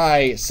sure that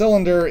my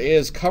cylinder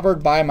is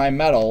covered by my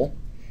metal,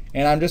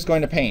 and I'm just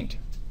going to paint.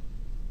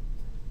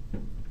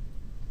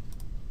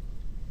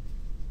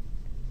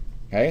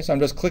 Okay, so I'm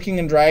just clicking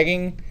and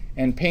dragging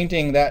and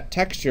painting that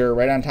texture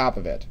right on top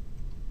of it.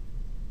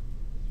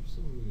 Is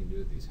there something we can do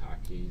with these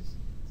hotkeys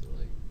so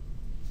like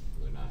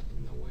they're not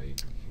in the way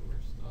of our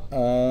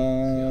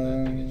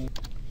stuff?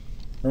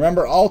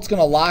 Remember, Alt's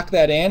going to lock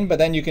that in, but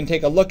then you can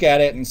take a look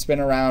at it and spin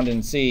around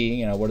and see,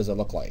 you know, what does it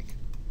look like.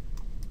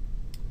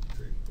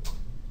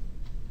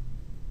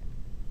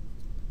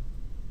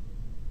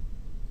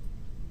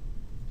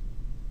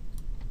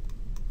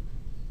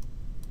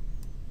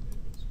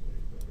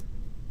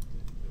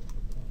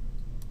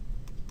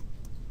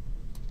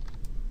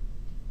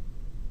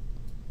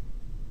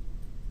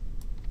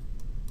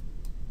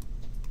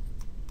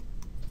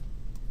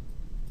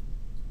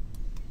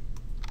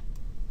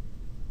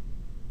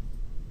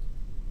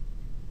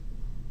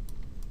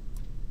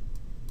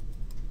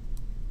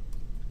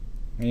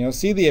 And you'll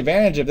see the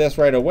advantage of this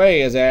right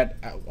away is that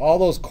all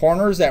those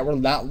corners that were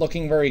not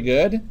looking very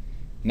good,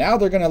 Now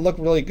they're going to look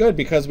really good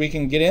because we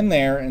can get in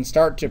there and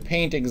start to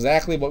paint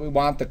exactly what we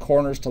want the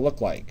corners to look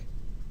like.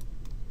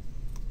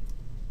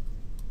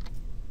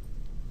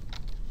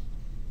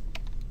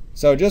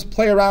 So just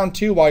play around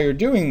too while you're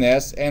doing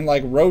this and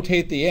like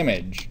rotate the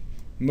image,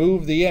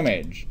 move the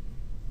image,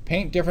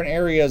 paint different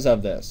areas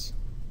of this.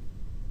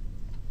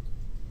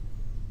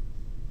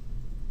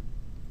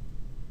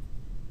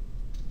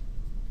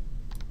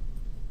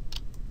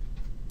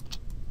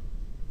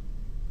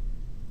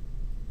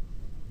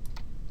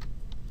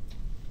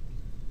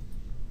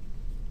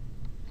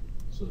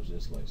 So it's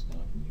just like stuff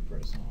when you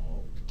press on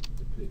Alt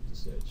to pick the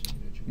section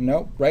that you want.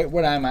 Nope, right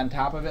when I'm on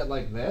top of it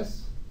like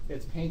this,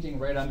 it's painting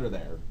right under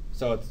there.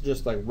 So it's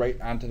just like right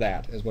onto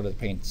that is what it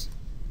paints.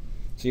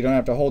 So you don't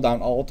have to hold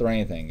down Alt or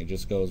anything, it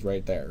just goes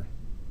right there.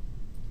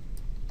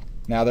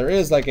 Now there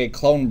is like a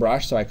clone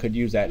brush, so I could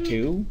use that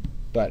too,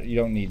 but you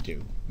don't need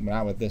to.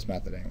 Not with this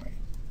method anyway.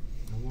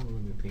 I want to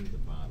let me paint the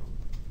bottom.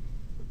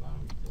 The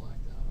bottom's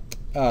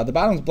blacked out. The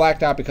bottom's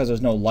blacked out because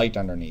there's no light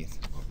underneath.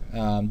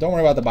 Okay. Don't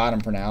worry about the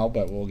bottom for now,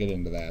 but we'll get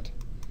into that.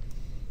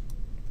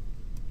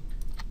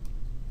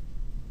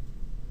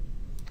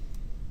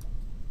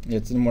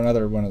 It's one of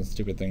the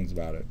stupid things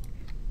about it.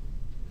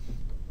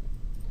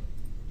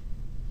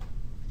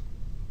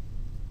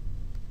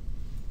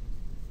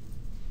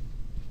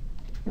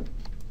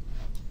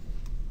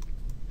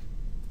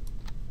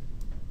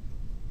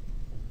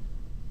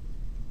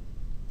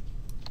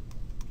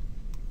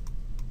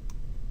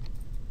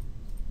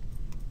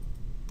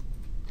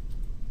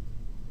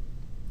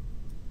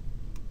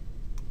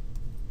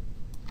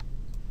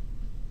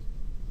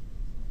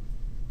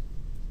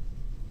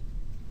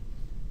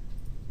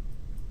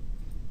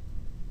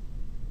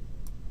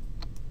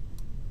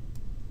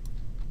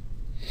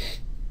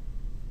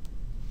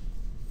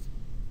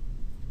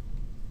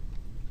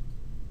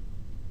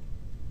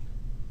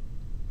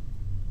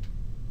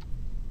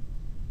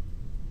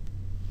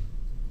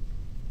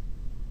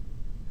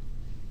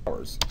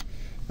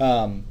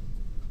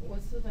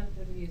 What's the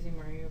benefit of using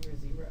Mari over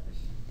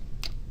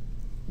ZBrush?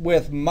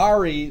 With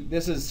Mari,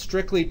 this is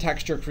strictly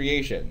texture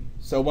creation.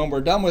 So when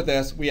we're done with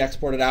this, we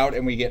export it out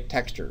and we get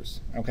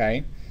textures,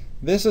 okay?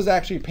 This is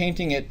actually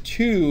painting it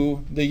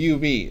to the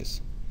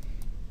UVs.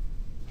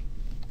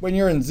 When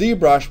you're in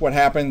ZBrush, what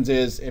happens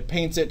is it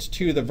paints it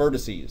to the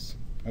vertices,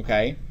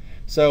 okay?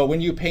 So when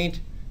you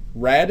paint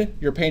red,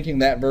 you're painting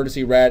that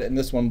vertice red and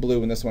this one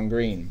blue and this one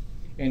green.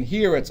 And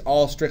here it's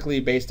all strictly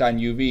based on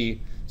UV,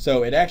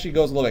 so it actually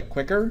goes a little bit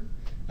quicker.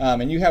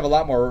 And you have a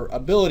lot more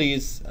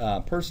abilities,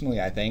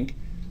 personally I think,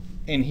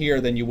 in here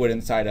than you would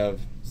inside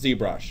of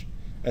ZBrush,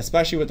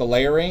 especially with the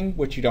layering,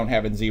 which you don't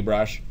have in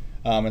ZBrush,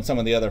 and some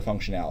of the other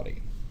functionality.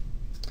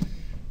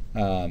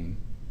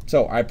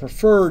 So I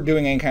prefer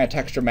doing any kind of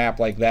texture map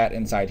like that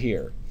inside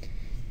here.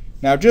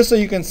 Now just so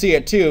you can see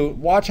it too,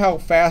 watch how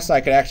fast I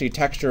could actually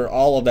texture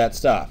all of that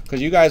stuff,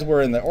 because you guys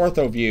were in the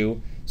ortho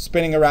view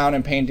spinning around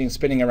and painting,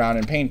 spinning around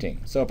and painting.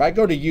 So if I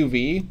go to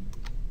UV,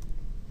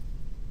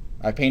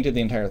 I painted the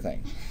entire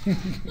thing.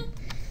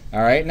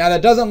 All right, now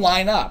that doesn't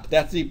line up.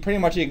 That's pretty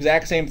much the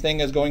exact same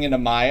thing as going into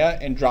Maya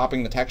and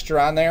dropping the texture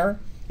on there.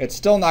 It's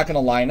still not going to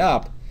line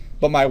up,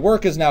 but my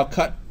work is now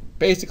cut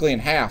basically in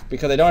half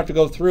because I don't have to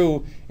go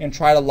through and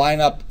try to line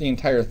up the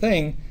entire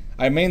thing.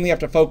 I mainly have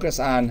to focus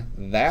on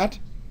that,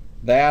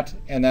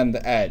 and then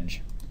the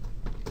edge.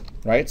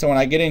 Right, so when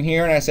I get in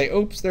here and I say,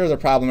 oops, there's a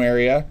problem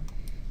area,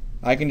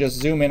 I can just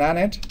zoom in on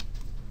it.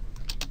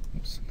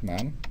 Oops, come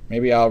on.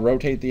 Maybe I'll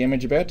rotate the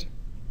image a bit.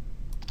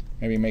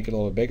 Maybe make it a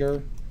little bit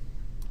bigger.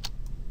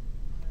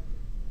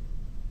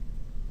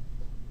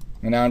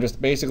 And now I'm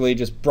just basically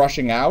just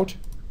brushing out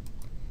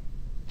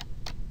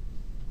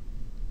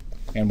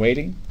and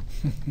waiting.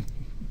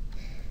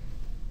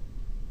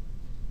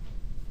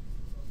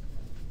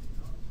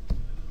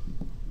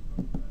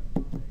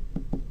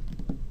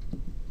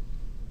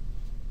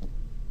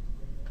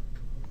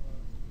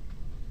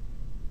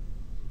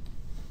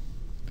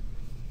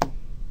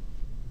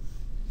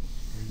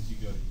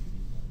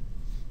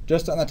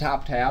 Just on the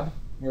top tab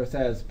where it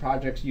says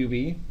Projects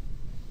UV.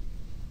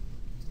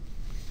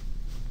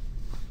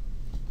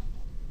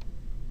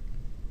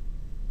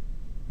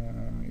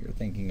 You're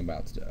thinking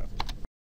about stuff.